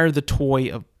inspired the toy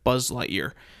of Buzz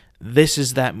Lightyear. This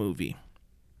is that movie.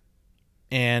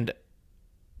 And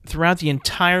throughout the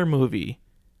entire movie,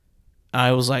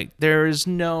 I was like, there is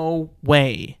no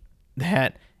way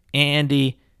that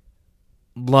Andy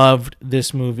loved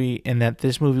this movie and that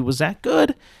this movie was that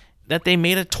good that they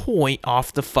made a toy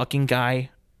off the fucking guy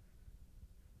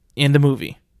in the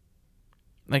movie.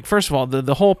 Like, first of all,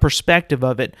 the whole perspective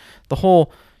of it, the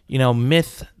whole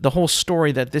myth, the whole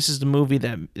story that this is the movie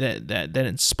that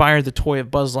inspired the toy of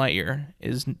Buzz Lightyear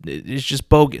is just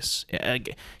bogus.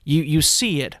 You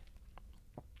see it,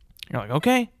 you're like,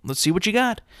 okay, let's see what you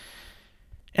got,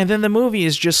 and then the movie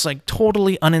is just like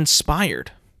totally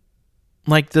uninspired.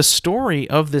 Like, the story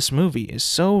of this movie is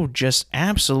so just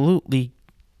absolutely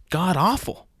god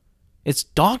awful. It's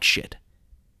dog shit.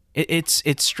 It's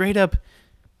straight up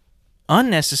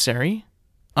unnecessary,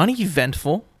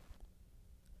 uneventful.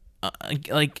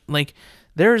 Like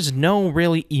there's no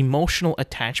really emotional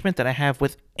attachment that I have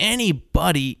with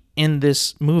anybody in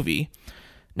this movie.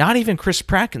 Not even Chris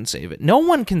Pratt can save it. No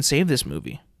one can save this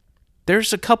movie.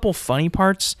 There's a couple funny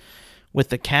parts with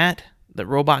the cat, the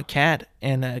robot cat,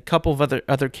 and a couple of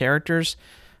other characters,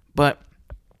 but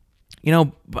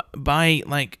by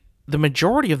like the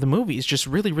majority of the movie is just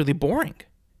really, really boring.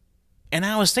 And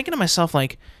I was thinking to myself,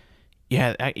 like,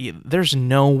 there's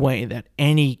no way that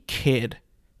any kid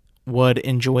would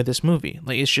enjoy this movie.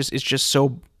 Like,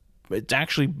 it's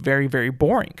actually very, very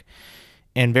boring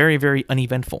and very, very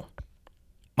uneventful.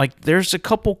 Like, there's a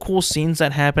couple cool scenes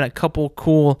that happen, a couple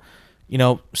cool,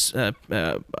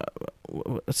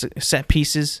 set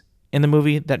pieces in the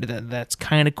movie that's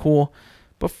kind of cool.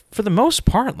 But for the most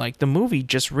part, like, the movie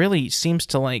just really seems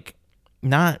to like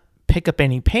not pick up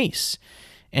any pace.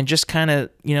 And just kind of,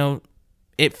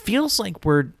 it feels like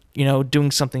we're,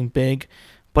 doing something big,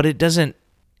 but it doesn't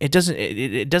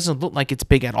look like it's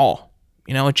big at all.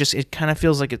 It kind of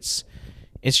feels like it's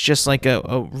just like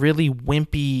a really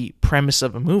wimpy premise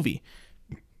of a movie.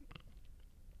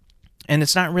 And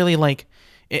it's not really like,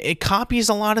 it copies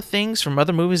a lot of things from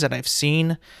other movies that I've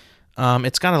seen.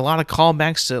 It's got a lot of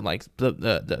callbacks to like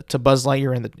to Buzz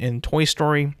Lightyear in Toy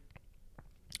Story.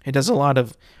 It does a lot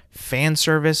of fan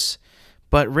service.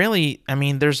 But really, I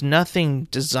mean, there's nothing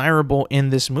desirable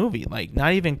in this movie. Like,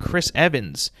 not even Chris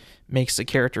Evans makes the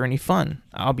character any fun.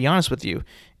 I'll be honest with you.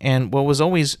 And what was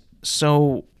always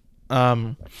so,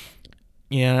 for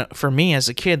me as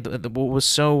a kid, what was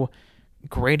so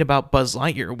great about Buzz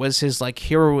Lightyear was his like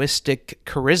heroistic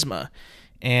charisma,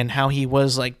 and how he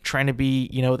was like trying to be,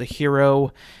 the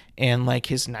hero, and like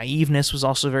his naiveness was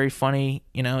also very funny.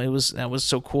 That was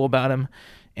so cool about him.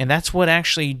 And that's what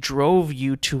actually drove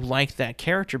you to like that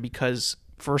character, because,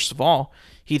 first of all,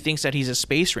 he thinks that he's a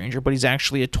space ranger, but he's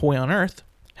actually a toy on Earth.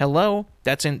 Hello,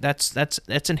 that's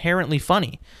inherently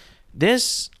funny.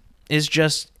 This is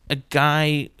just a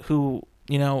guy who,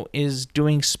 is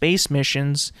doing space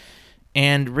missions,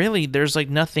 and really there's like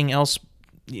nothing else,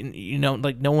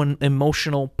 like no one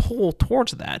emotional pull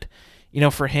towards that,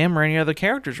 for him or any other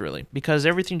characters really, because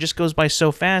everything just goes by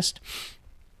so fast.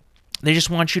 They just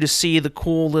want you to see the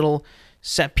cool little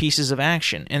set pieces of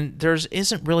action, and there's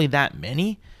isn't really that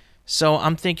many. So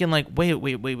I'm thinking like, wait,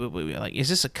 like, is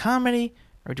this a comedy?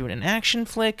 Are we doing an action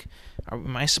flick?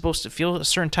 Am I supposed to feel a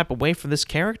certain type of way for this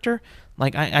character?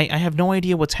 Like, I have no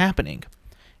idea what's happening.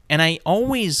 And I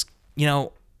always,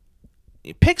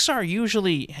 Pixar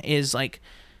usually is like,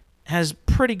 has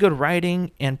pretty good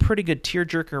writing and pretty good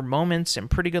tearjerker moments and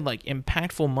pretty good like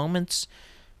impactful moments.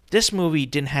 This movie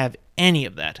didn't have any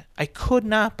of that. I could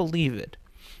not believe it.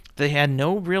 They had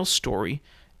no real story,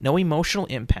 no emotional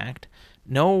impact,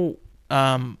 no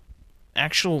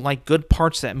actual like good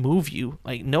parts that move you,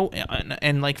 like no,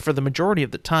 and like for the majority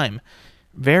of the time,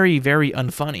 very, very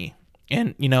unfunny.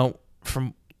 And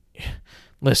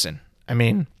listen, I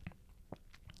mean,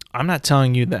 I'm not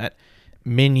telling you that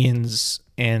Minions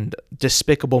and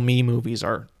Despicable Me movies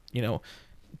are,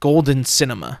 golden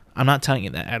cinema. I'm not telling you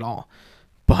that at all.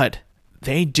 But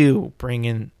they do bring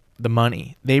in the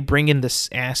money. They bring in the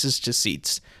asses to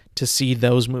seats to see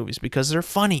those movies because they're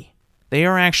funny. They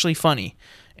are actually funny.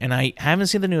 And I haven't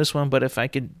seen the newest one, but if I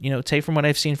could, take from what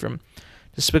I've seen from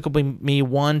Despicable Me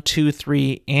 1, 2,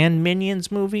 3, and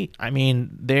Minions movie, I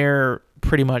mean, they're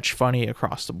pretty much funny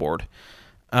across the board.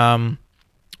 And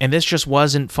this just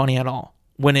wasn't funny at all,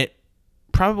 when it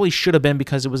probably should have been,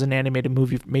 because it was an animated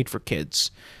movie made for kids.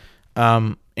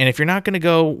 And if you're not going to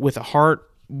go with a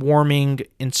heartwarming,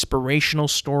 inspirational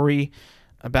story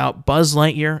about Buzz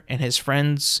Lightyear and his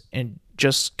friends and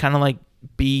just kind of like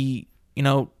be,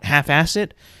 half-ass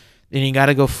it, then you got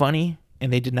to go funny,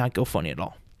 and they did not go funny at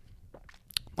all.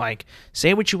 Like,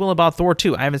 say what you will about Thor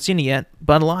 2. I haven't seen it yet,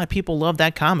 but a lot of people love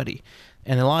that comedy,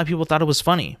 and a lot of people thought it was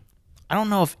funny. I don't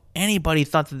know if anybody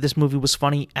thought that this movie was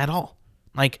funny at all.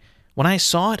 Like, when I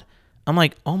saw it, I'm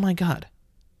like, oh my god,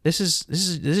 this is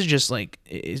just like,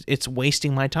 it's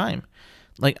wasting my time.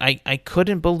 Like, I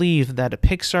couldn't believe that a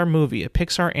Pixar movie, a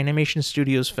Pixar Animation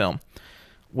Studios film,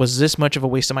 was this much of a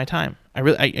waste of my time.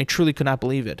 I truly could not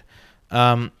believe it.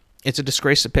 It's a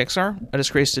disgrace to Pixar, a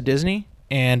disgrace to Disney,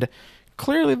 and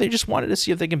clearly they just wanted to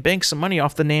see if they can bank some money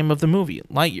off the name of the movie,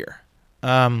 Lightyear.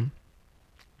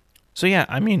 So yeah,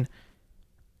 I mean,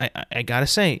 I gotta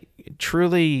say,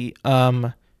 truly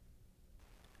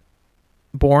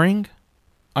boring,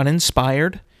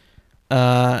 uninspired,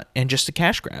 and just a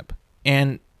cash grab.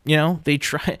 And they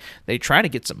try to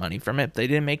get some money from it. They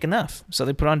didn't make enough, so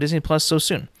they put it on Disney Plus so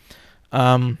soon.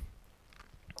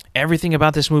 Everything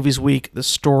about this movie's weak. The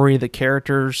story, the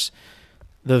characters,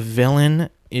 the villain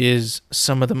is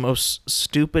some of the most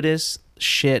stupidest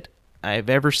shit I've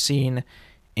ever seen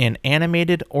in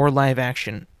animated or live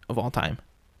action of all time.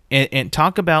 And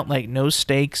talk about like no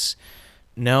stakes,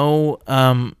 no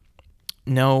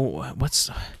what's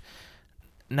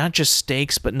not just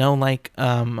stakes, but no like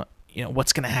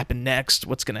what's gonna happen next,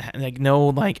 what's gonna like no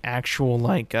like actual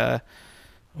like oh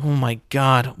my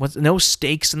god, what's no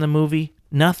stakes in the movie,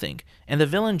 nothing. And the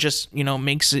villain just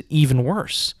makes it even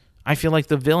worse. I feel like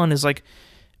the villain is like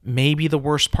maybe the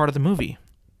worst part of the movie.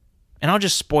 And I'll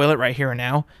just spoil it right here and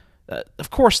now. Of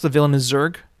course the villain is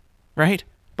Zurg, right?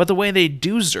 But the way they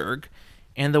do Zurg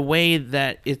and the way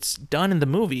that it's done in the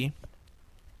movie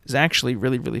is actually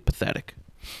really, really pathetic.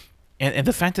 And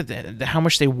the fact that how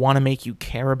much they want to make you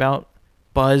care about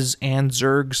Buzz and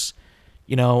Zurg's,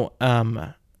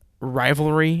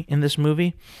 rivalry in this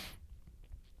movie,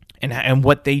 and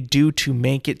what they do to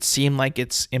make it seem like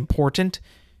it's important.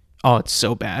 Oh, it's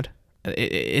so bad.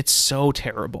 It's so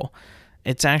terrible.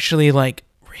 It's actually like,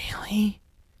 really?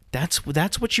 That's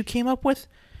what you came up with?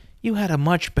 You had a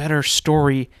much better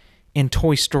story in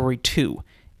Toy Story 2,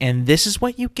 and this is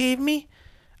what you gave me?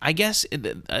 I guess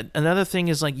another thing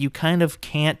is like you kind of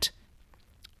can't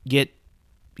get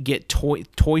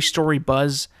Toy Story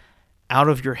Buzz out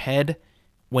of your head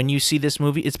when you see this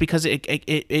movie. It's because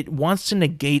it wants to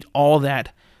negate all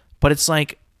that, but it's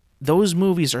like those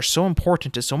movies are so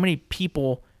important to so many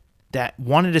people that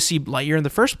wanted to see Lightyear in the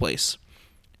first place,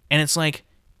 and it's like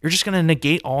you're just gonna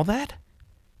negate all that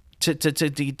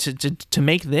to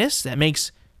make this that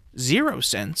makes zero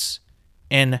sense.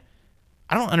 And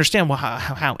I don't understand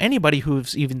how anybody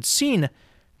who's even seen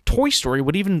Toy Story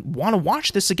would even want to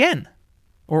watch this again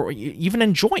or even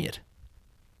enjoy it.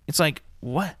 It's like,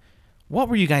 what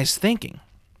were you guys thinking?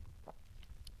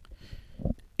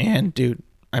 And dude,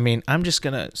 I mean, I'm just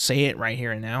going to say it right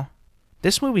here and now.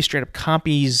 This movie straight up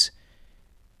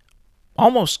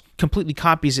almost completely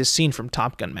copies this scene from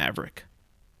Top Gun Maverick.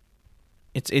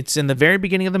 It's in the very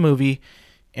beginning of the movie,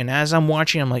 and as I'm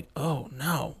watching, I'm like, oh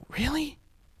no, really?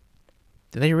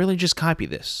 Did they really just copy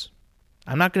this?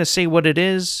 I'm not going to say what it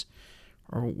is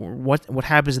or what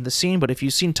happens in the scene, but if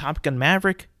you've seen Top Gun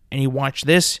Maverick and you watch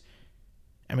this,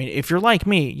 I mean, if you're like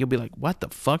me, you'll be like, what the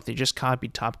fuck? They just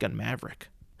copied Top Gun Maverick.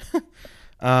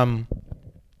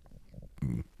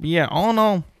 Yeah, all in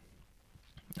all,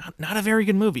 not a very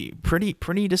good movie.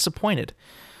 Pretty disappointed.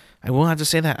 I will have to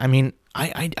say that. I mean,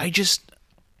 I just,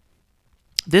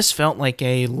 this felt like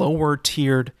a lower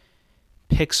tiered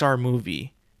Pixar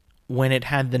movie when it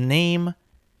had the name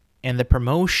and the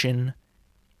promotion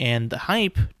and the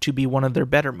hype to be one of their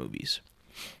better movies.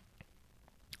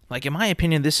 Like, in my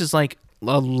opinion, this is like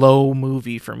a low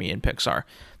movie for me in Pixar.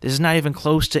 This is not even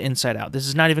close to Inside Out. This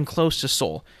is not even close to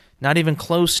Soul. Not even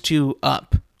close to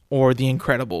Up or The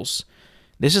Incredibles.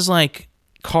 This is like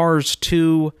Cars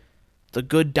 2, The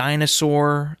Good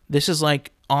Dinosaur. This is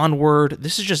like Onward.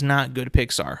 This is just not good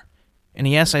Pixar. And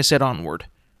yes, I said Onward.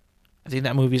 I think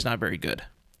that movie's not very good.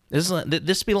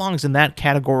 This belongs in that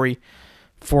category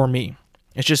for me.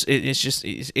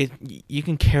 You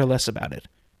can care less about it.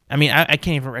 I mean, I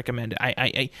can't even recommend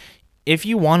it. If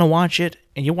you want to watch it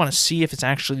and you want to see if it's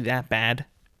actually that bad,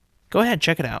 go ahead,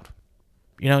 check it out.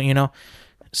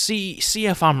 See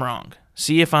if I'm wrong.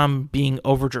 See if I'm being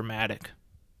overdramatic.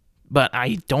 But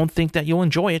I don't think that you'll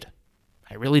enjoy it.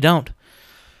 I really don't.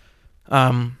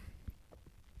 And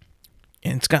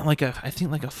it's got I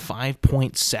think a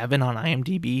 5.7 on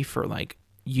IMDb for like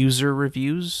user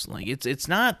reviews. Like it's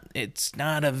not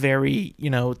a very,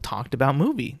 talked about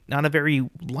movie. Not a very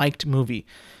liked movie.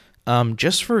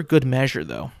 Just for good measure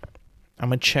though, I'm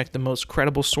going to check the most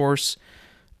credible source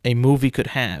a movie could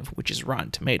have, which is Rotten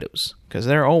Tomatoes, because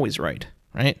they're always right?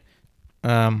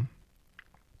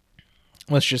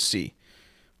 Let's just see.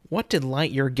 What did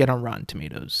Lightyear get on Rotten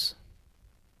Tomatoes?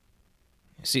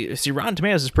 See, Rotten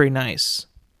Tomatoes is pretty nice.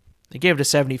 They gave it a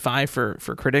 75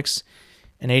 for critics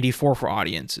and 84 for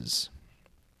audiences.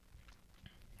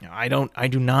 Now, I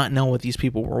do not know what these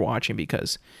people were watching,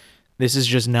 because this is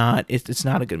just not, it's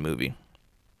not a good movie.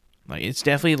 Like, it's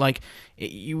definitely like,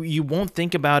 you won't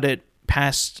think about it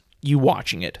past you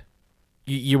watching it.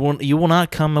 You will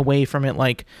not come away from it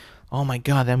like, oh my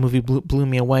god, that movie blew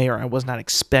me away, or I was not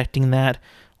expecting that,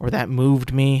 or that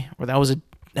moved me, or that was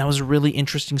a really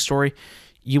interesting story.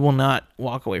 You will not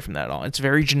walk away from that at all. It's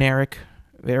very generic,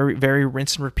 very very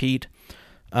rinse and repeat.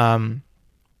 Some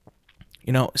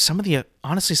of the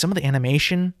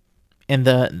animation and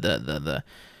the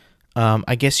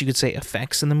I guess you could say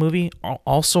effects in the movie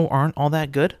also aren't all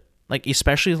that good. Like,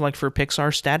 especially like for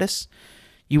Pixar status,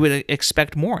 you would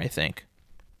expect more, I think.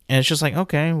 And it's just like,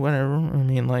 okay, whatever. I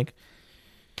mean, like,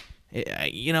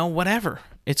 whatever.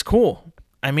 It's cool.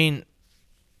 I mean,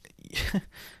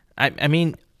 I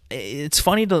mean, it's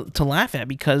funny to laugh at,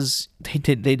 because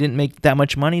they didn't make that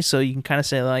much money, so you can kind of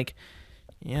say like,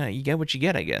 yeah, you get what you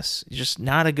get, I guess. It's just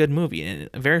not a good movie, and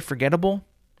very forgettable.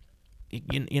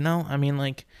 I mean,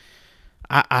 like,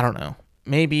 I don't know.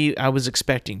 Maybe I was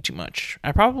expecting too much.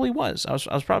 I probably was. I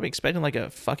was probably expecting like a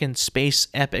fucking space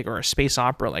epic or a space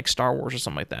opera like Star Wars or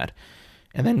something like that,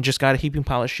 and then just got a heaping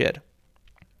pile of shit.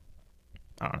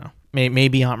 I don't know.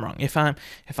 Maybe I'm wrong. If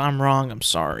I'm wrong, I'm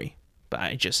sorry. But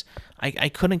I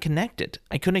couldn't connect it.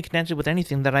 I couldn't connect it with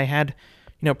anything that I had,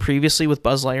 previously with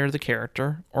Buzz Lightyear the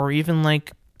character, or even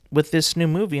like with this new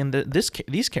movie and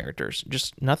these characters.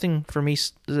 Just nothing for me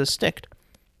sticked.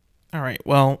 All right.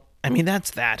 Well, I mean, that's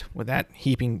that with that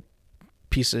heaping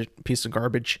piece of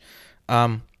garbage.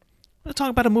 I'm gonna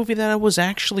talk about a movie that was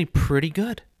actually pretty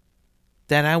good,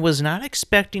 that I was not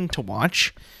expecting to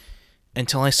watch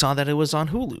until I saw that it was on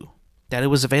Hulu, that it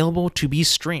was available to be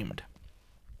streamed,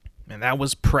 and that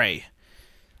was Prey,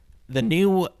 the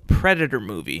new Predator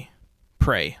movie,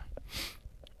 Prey.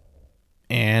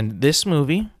 And this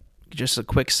movie, just a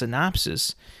quick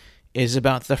synopsis, is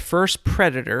about the first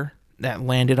predator that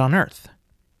landed on Earth.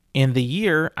 In the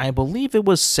year, I believe it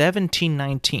was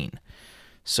 1719.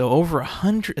 So over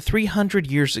 300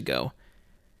 years ago,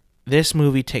 this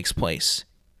movie takes place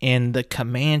in the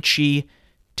Comanche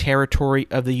territory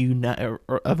of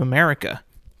of America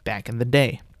back in the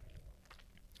day.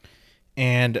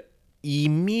 And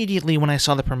immediately when I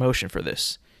saw the promotion for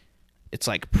this, it's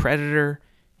like Predator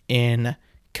in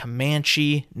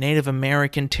Comanche Native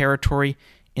American territory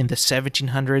in the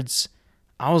 1700s.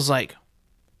 I was like,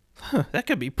 that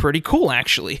could be pretty cool,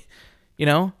 actually.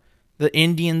 The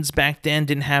Indians back then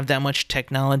didn't have that much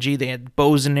technology. They had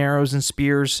bows and arrows and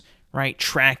spears, right?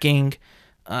 Tracking,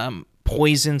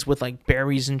 poisons with like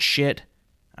berries and shit.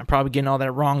 I'm probably getting all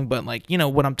that wrong, but like,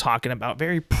 what I'm talking about.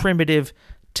 Very primitive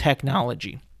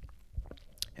technology.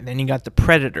 And then you got the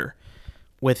Predator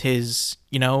with his,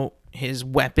 his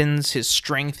weapons, his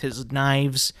strength, his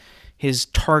knives, his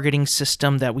targeting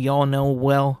system that we all know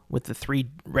well with the 3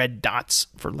 red dots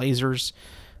for lasers.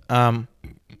 I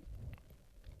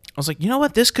was like, you know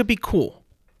what? This could be cool.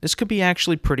 This could be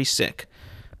actually pretty sick.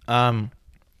 I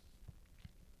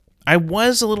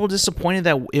was a little disappointed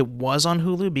that it was on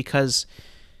Hulu, because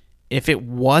if it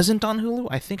wasn't on Hulu,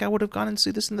 I think I would have gone and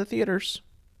see this in the theaters.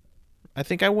 I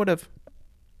think I would have.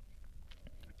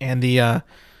 And I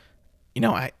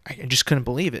just couldn't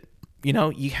believe it.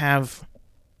 You have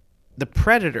the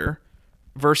Predator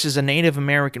versus a Native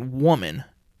American woman.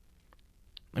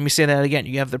 Let me say that again.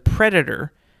 You have the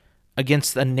Predator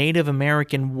against a Native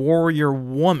American warrior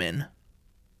woman.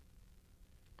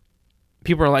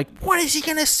 People are like, what is he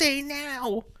going to say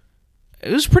now?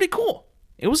 It was pretty cool.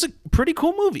 It was a pretty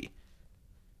cool movie.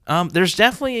 There's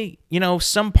definitely,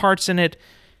 some parts in it,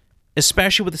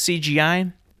 especially with the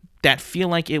CGI, that feel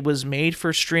like it was made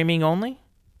for streaming only.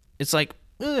 It's like,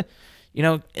 a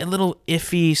little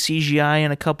iffy CGI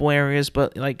in a couple areas,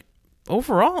 but like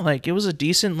overall, like it was a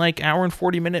decent hour and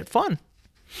 40-minute fun.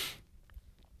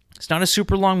 It's not a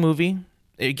super long movie.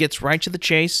 It gets right to the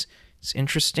chase. It's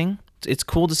interesting. It's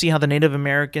cool to see how the Native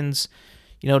Americans,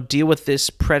 deal with this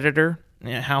Predator,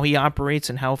 how he operates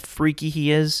and how freaky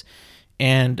he is,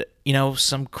 and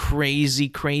some crazy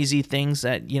things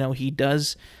that he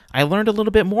does. I learned a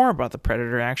little bit more about the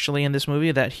Predator actually in this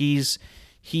movie, that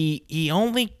he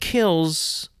only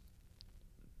kills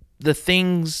the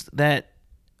things that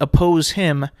oppose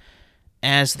him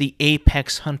as the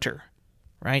apex hunter,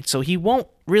 right? So he won't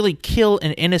really kill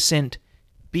an innocent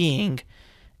being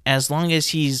as long as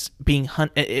he's being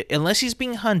unless he's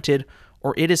being hunted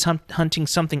or it is hunting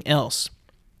something else.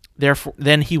 Therefore,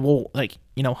 then he will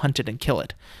hunt it and kill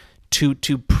it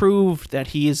to prove that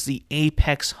he is the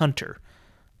apex hunter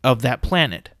of that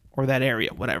planet or that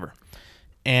area, whatever.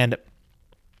 And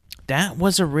that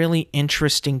was a really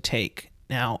interesting take.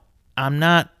 Now, I'm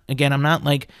not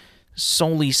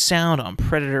solely sound on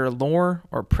Predator lore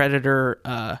or Predator,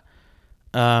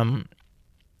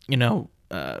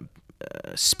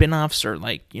 spin-offs or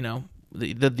the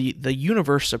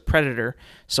universe of Predator.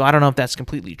 So I don't know if that's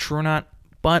completely true or not.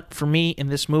 But for me, in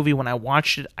this movie, when I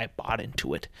watched it, I bought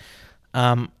into it.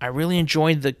 I really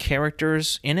enjoyed the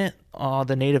characters in it.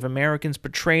 The Native Americans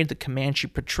portrayed, the Comanche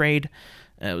portrayed.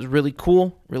 It was really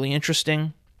cool, really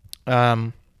interesting.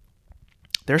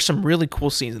 There's some really cool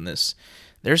scenes in this.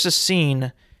 There's a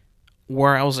scene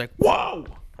where I was like, whoa!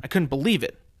 I couldn't believe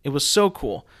it. It was so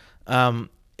cool.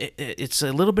 It's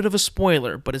a little bit of a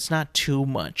spoiler, but it's not too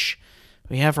much.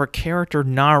 We have our character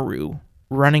Naru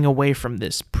running away from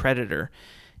this Predator,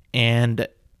 or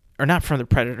not from the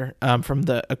Predator, from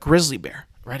a grizzly bear,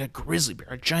 right? A grizzly bear,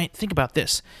 a giant. Think about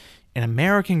this. An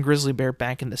American grizzly bear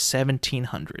back in the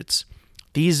 1700s.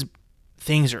 These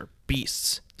things are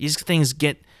beasts. These things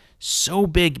get so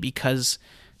big because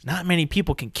not many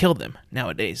people can kill them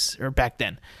nowadays, or back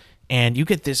then. And you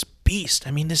get this beast,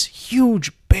 this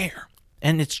huge bear,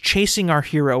 and it's chasing our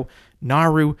hero,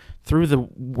 Naru, through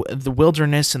the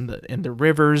wilderness and the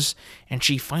rivers, and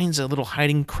she finds a little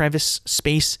hiding crevice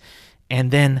space,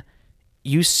 and then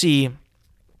you see,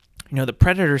 the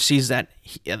Predator sees that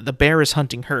the bear is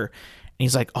hunting her, and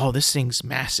he's like, oh, this thing's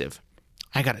massive.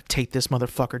 I gotta take this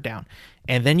motherfucker down.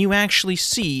 And then you actually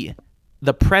see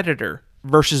the Predator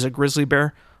versus a grizzly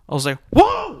bear. I was like,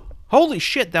 whoa! Holy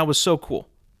shit, that was so cool.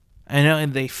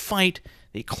 And they fight,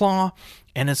 they claw,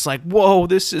 and it's like, whoa,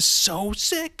 this is so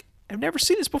sick. I've never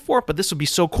seen this before, but this would be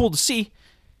so cool to see.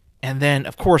 And then,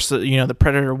 of course, the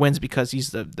Predator wins because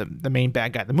he's the main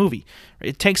bad guy in the movie.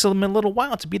 It takes him a little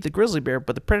while to beat the grizzly bear,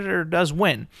 but the Predator does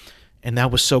win. And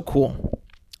that was so cool.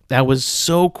 That was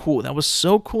so cool. That was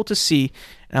so cool to see.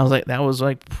 And I was like, that was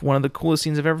one of the coolest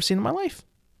scenes I've ever seen in my life.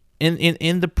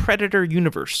 In the Predator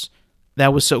universe.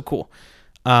 That was so cool.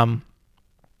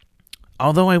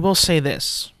 Although I will say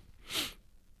this.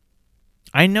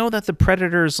 I know that the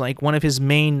Predator's one of his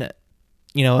main,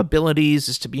 abilities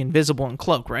is to be invisible and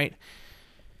cloak, right?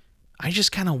 I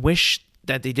just kind of wish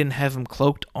that they didn't have him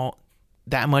cloaked all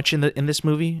that much in this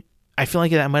movie. I feel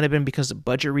like that might have been because of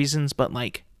budget reasons, but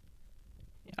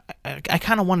I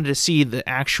kind of wanted to see the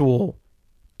actual,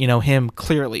 him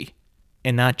clearly,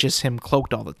 and not just him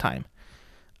cloaked all the time.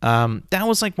 That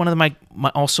was one of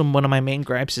one of my main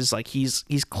gripes is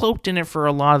he's cloaked in it for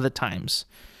a lot of the times.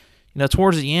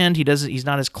 Towards the end, he's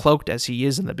not as cloaked as he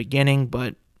is in the beginning,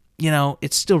 but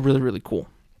it's still really, really cool.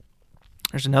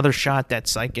 There's another shot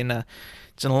that's it's in a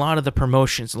lot of the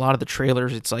promotions, a lot of the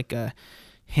trailers. It's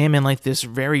him in this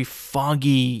very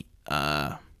foggy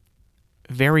area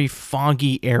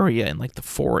in the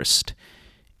forest,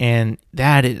 And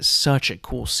that is such a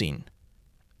cool scene.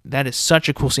 That is such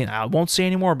a cool scene. I won't say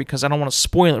anymore because I don't want to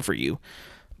spoil it for you.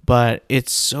 But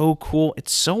it's so cool.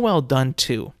 It's so well done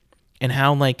too. And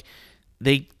how like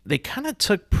they kind of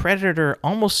took Predator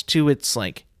almost to its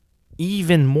like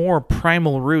even more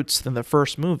primal roots than the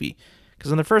first movie.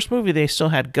 Because in the first movie they still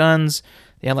had guns,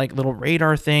 they had like little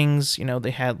radar things,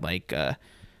 they had like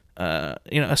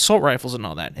assault rifles and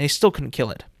all that. They still couldn't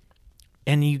kill it.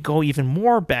 And you go even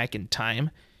more back in time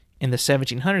in the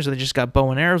 1700s, they just got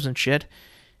bow and arrows and shit.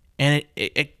 And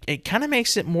it kind of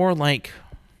makes it more like,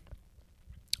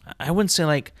 I wouldn't say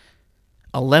like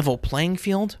a level playing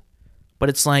field, but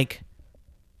it's like,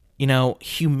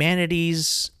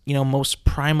 humanity's, most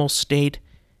primal state,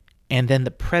 and then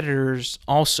the Predator's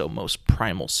also most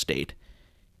primal state.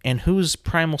 And whose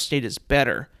primal state is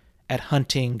better at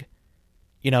hunting,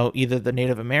 either the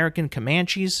Native American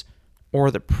Comanches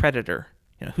or the Predator?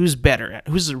 Who's better at,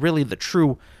 who's really the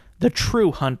true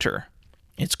hunter?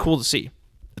 It's cool to see.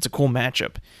 It's a cool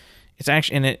matchup. It's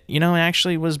actually, and it,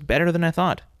 actually was better than I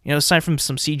thought. Aside from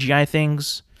some CGI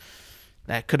things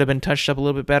that could have been touched up a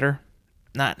little bit better,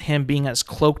 not him being as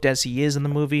cloaked as he is in the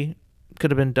movie,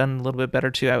 could have been done a little bit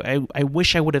better too. I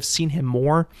wish I would have seen him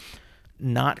more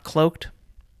not cloaked.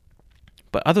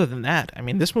 But other than that, I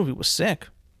mean, this movie was sick.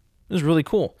 It was really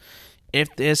cool.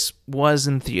 If this was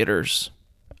in theaters,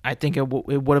 I think it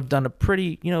would have done a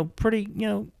pretty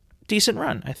decent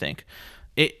run, I think.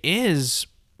 It is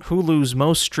Hulu's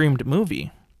most streamed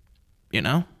movie,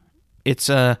 It's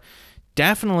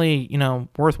definitely,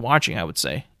 worth watching, I would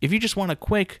say. If you just want a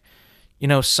quick,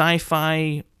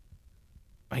 sci-fi,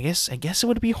 I guess it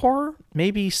would be horror,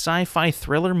 maybe sci-fi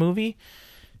thriller movie.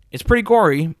 It's pretty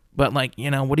gory, but like,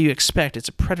 what do you expect? It's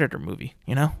a Predator movie,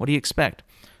 What do you expect?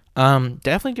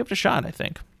 Definitely give it a shot, I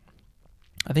think.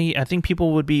 I think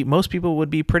most people would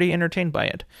be pretty entertained by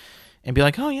it and be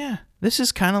like, oh yeah, this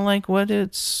is kind of like what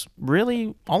it's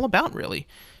really all about, really.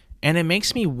 And it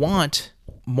makes me want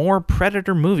more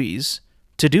Predator movies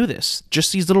to do this.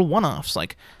 Just these little one-offs.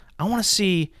 Like, I want to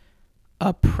see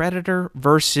a Predator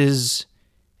versus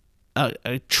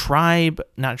a tribe,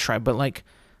 not a tribe, but like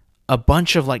a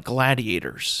bunch of like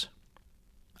gladiators.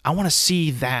 I want to see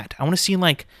that. I want to see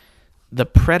like the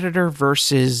Predator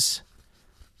versus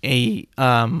a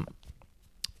what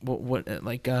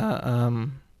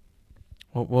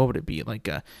would it be, like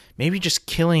maybe just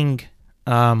killing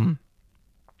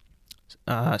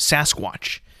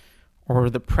Sasquatch, or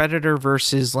the Predator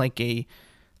versus like the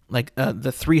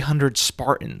 300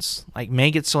 Spartans. Like,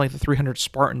 make it so like the 300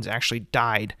 Spartans actually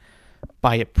died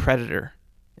by a Predator.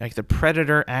 Like, the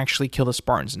Predator actually killed the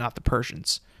Spartans, not the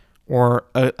Persians. Or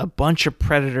a bunch of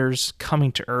Predators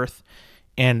coming to Earth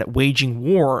and waging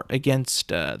war against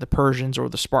the Persians or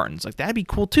the Spartans. Like, that'd be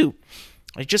cool too.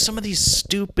 Like, just some of these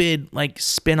stupid like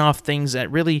spin-off things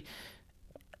that really,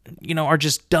 are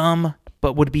just dumb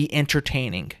but would be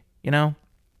entertaining.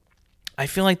 I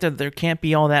feel like that there can't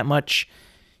be all that much,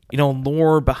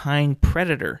 lore behind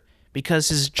Predator, because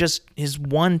his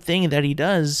one thing that he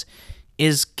does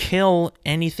is kill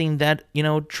anything that,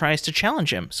 tries to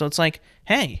challenge him. So it's like,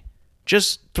 hey,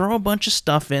 just throw a bunch of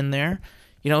stuff in there,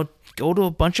 go to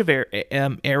a bunch of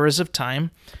eras of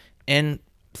time and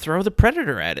throw the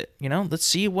Predator at it. Let's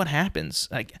see what happens.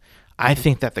 Like, I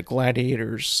think that the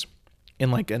gladiators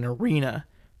in like an arena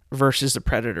versus the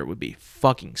Predator would be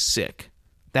fucking sick.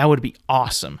 That would be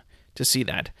awesome to see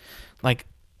that. Like,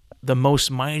 the most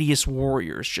mightiest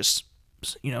warriors just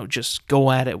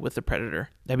go at it with the Predator.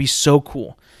 That'd be so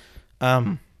cool.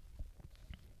 But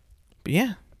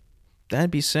yeah,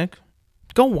 that'd be sick.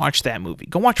 Go watch that movie.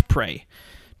 Go watch Prey.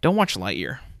 Don't watch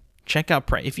Lightyear. Check out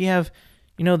Prey. If you have,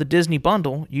 the Disney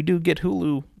bundle, you do get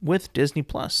Hulu with Disney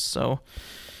Plus. So,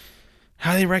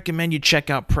 highly recommend you check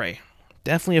out Prey.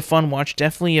 Definitely a fun watch.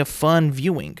 Definitely a fun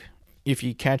viewing, if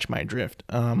you catch my drift.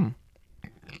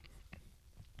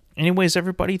 Anyways,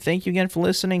 everybody, thank you again for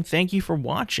listening. Thank you for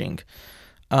watching.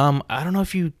 I don't know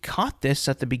if you caught this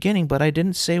at the beginning, but I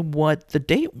didn't say what the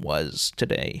date was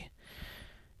today.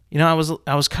 I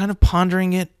was kind of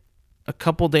pondering it a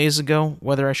couple days ago,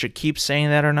 whether I should keep saying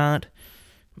that or not.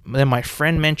 Then my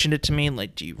friend mentioned it to me,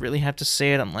 like, do you really have to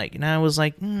say it? I'm like, and I was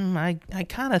like, I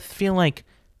kind of feel like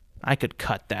I could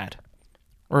cut that.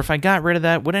 Or if I got rid of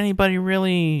that, would anybody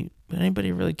really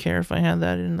care if I had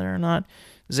that in there or not?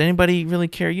 Does anybody really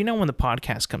care? When the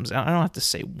podcast comes out. I don't have to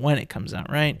say when it comes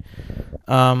out, right?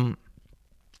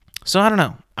 So I don't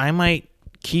know. I might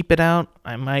keep it out.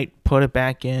 I might put it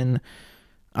back in.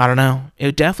 I don't know.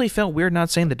 It definitely felt weird not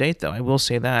saying the date, though. I will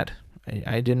say that.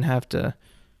 I didn't have to,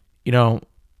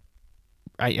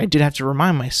 I did have to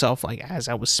remind myself, like, as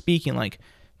I was speaking, like,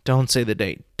 don't say the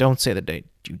date. Don't say the date.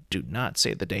 you do not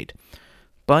say the date.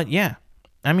 But yeah,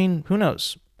 I mean, who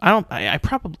knows? I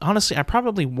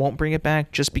probably won't bring it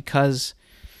back just because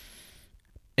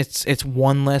it's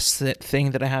one less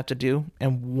thing that I have to do,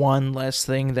 and one less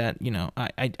thing that,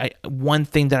 one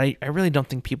thing that I really don't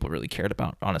think people really cared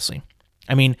about, honestly.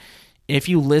 I mean, if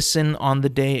you listen on the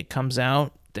day it comes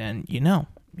out, then you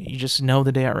just know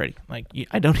the day already. Like,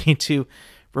 I don't need to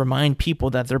remind people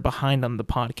that they're behind on the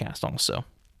podcast also.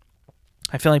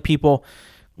 I feel like people,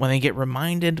 when they get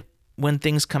reminded when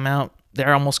things come out,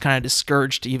 they're almost kind of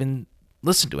discouraged to even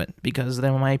listen to it because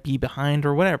they might be behind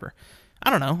or whatever. I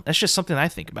don't know. That's just something I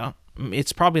think about.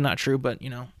 It's probably not true, but,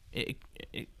 it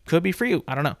could be for you.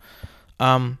 I don't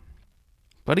know.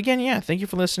 But again, yeah, thank you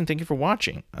for listening. Thank you for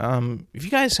watching. If you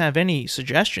guys have any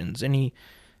suggestions, any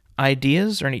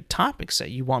ideas, or any topics that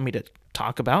you want me to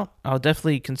talk about, I'll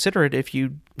definitely consider it if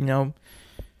you,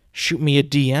 shoot me a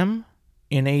DM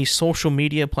in a social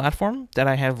media platform that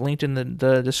I have linked in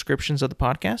the descriptions of the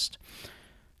podcast.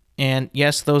 And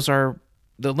yes, those are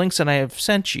the links that I have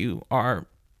sent you are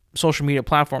social media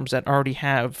platforms that already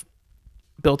have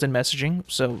built-in messaging,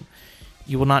 so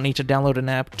you will not need to download an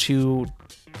app to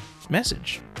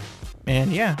message.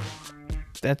 And yeah,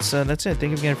 that's it. Thank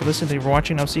you again for listening. Thank you for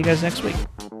watching. I'll see you guys next week.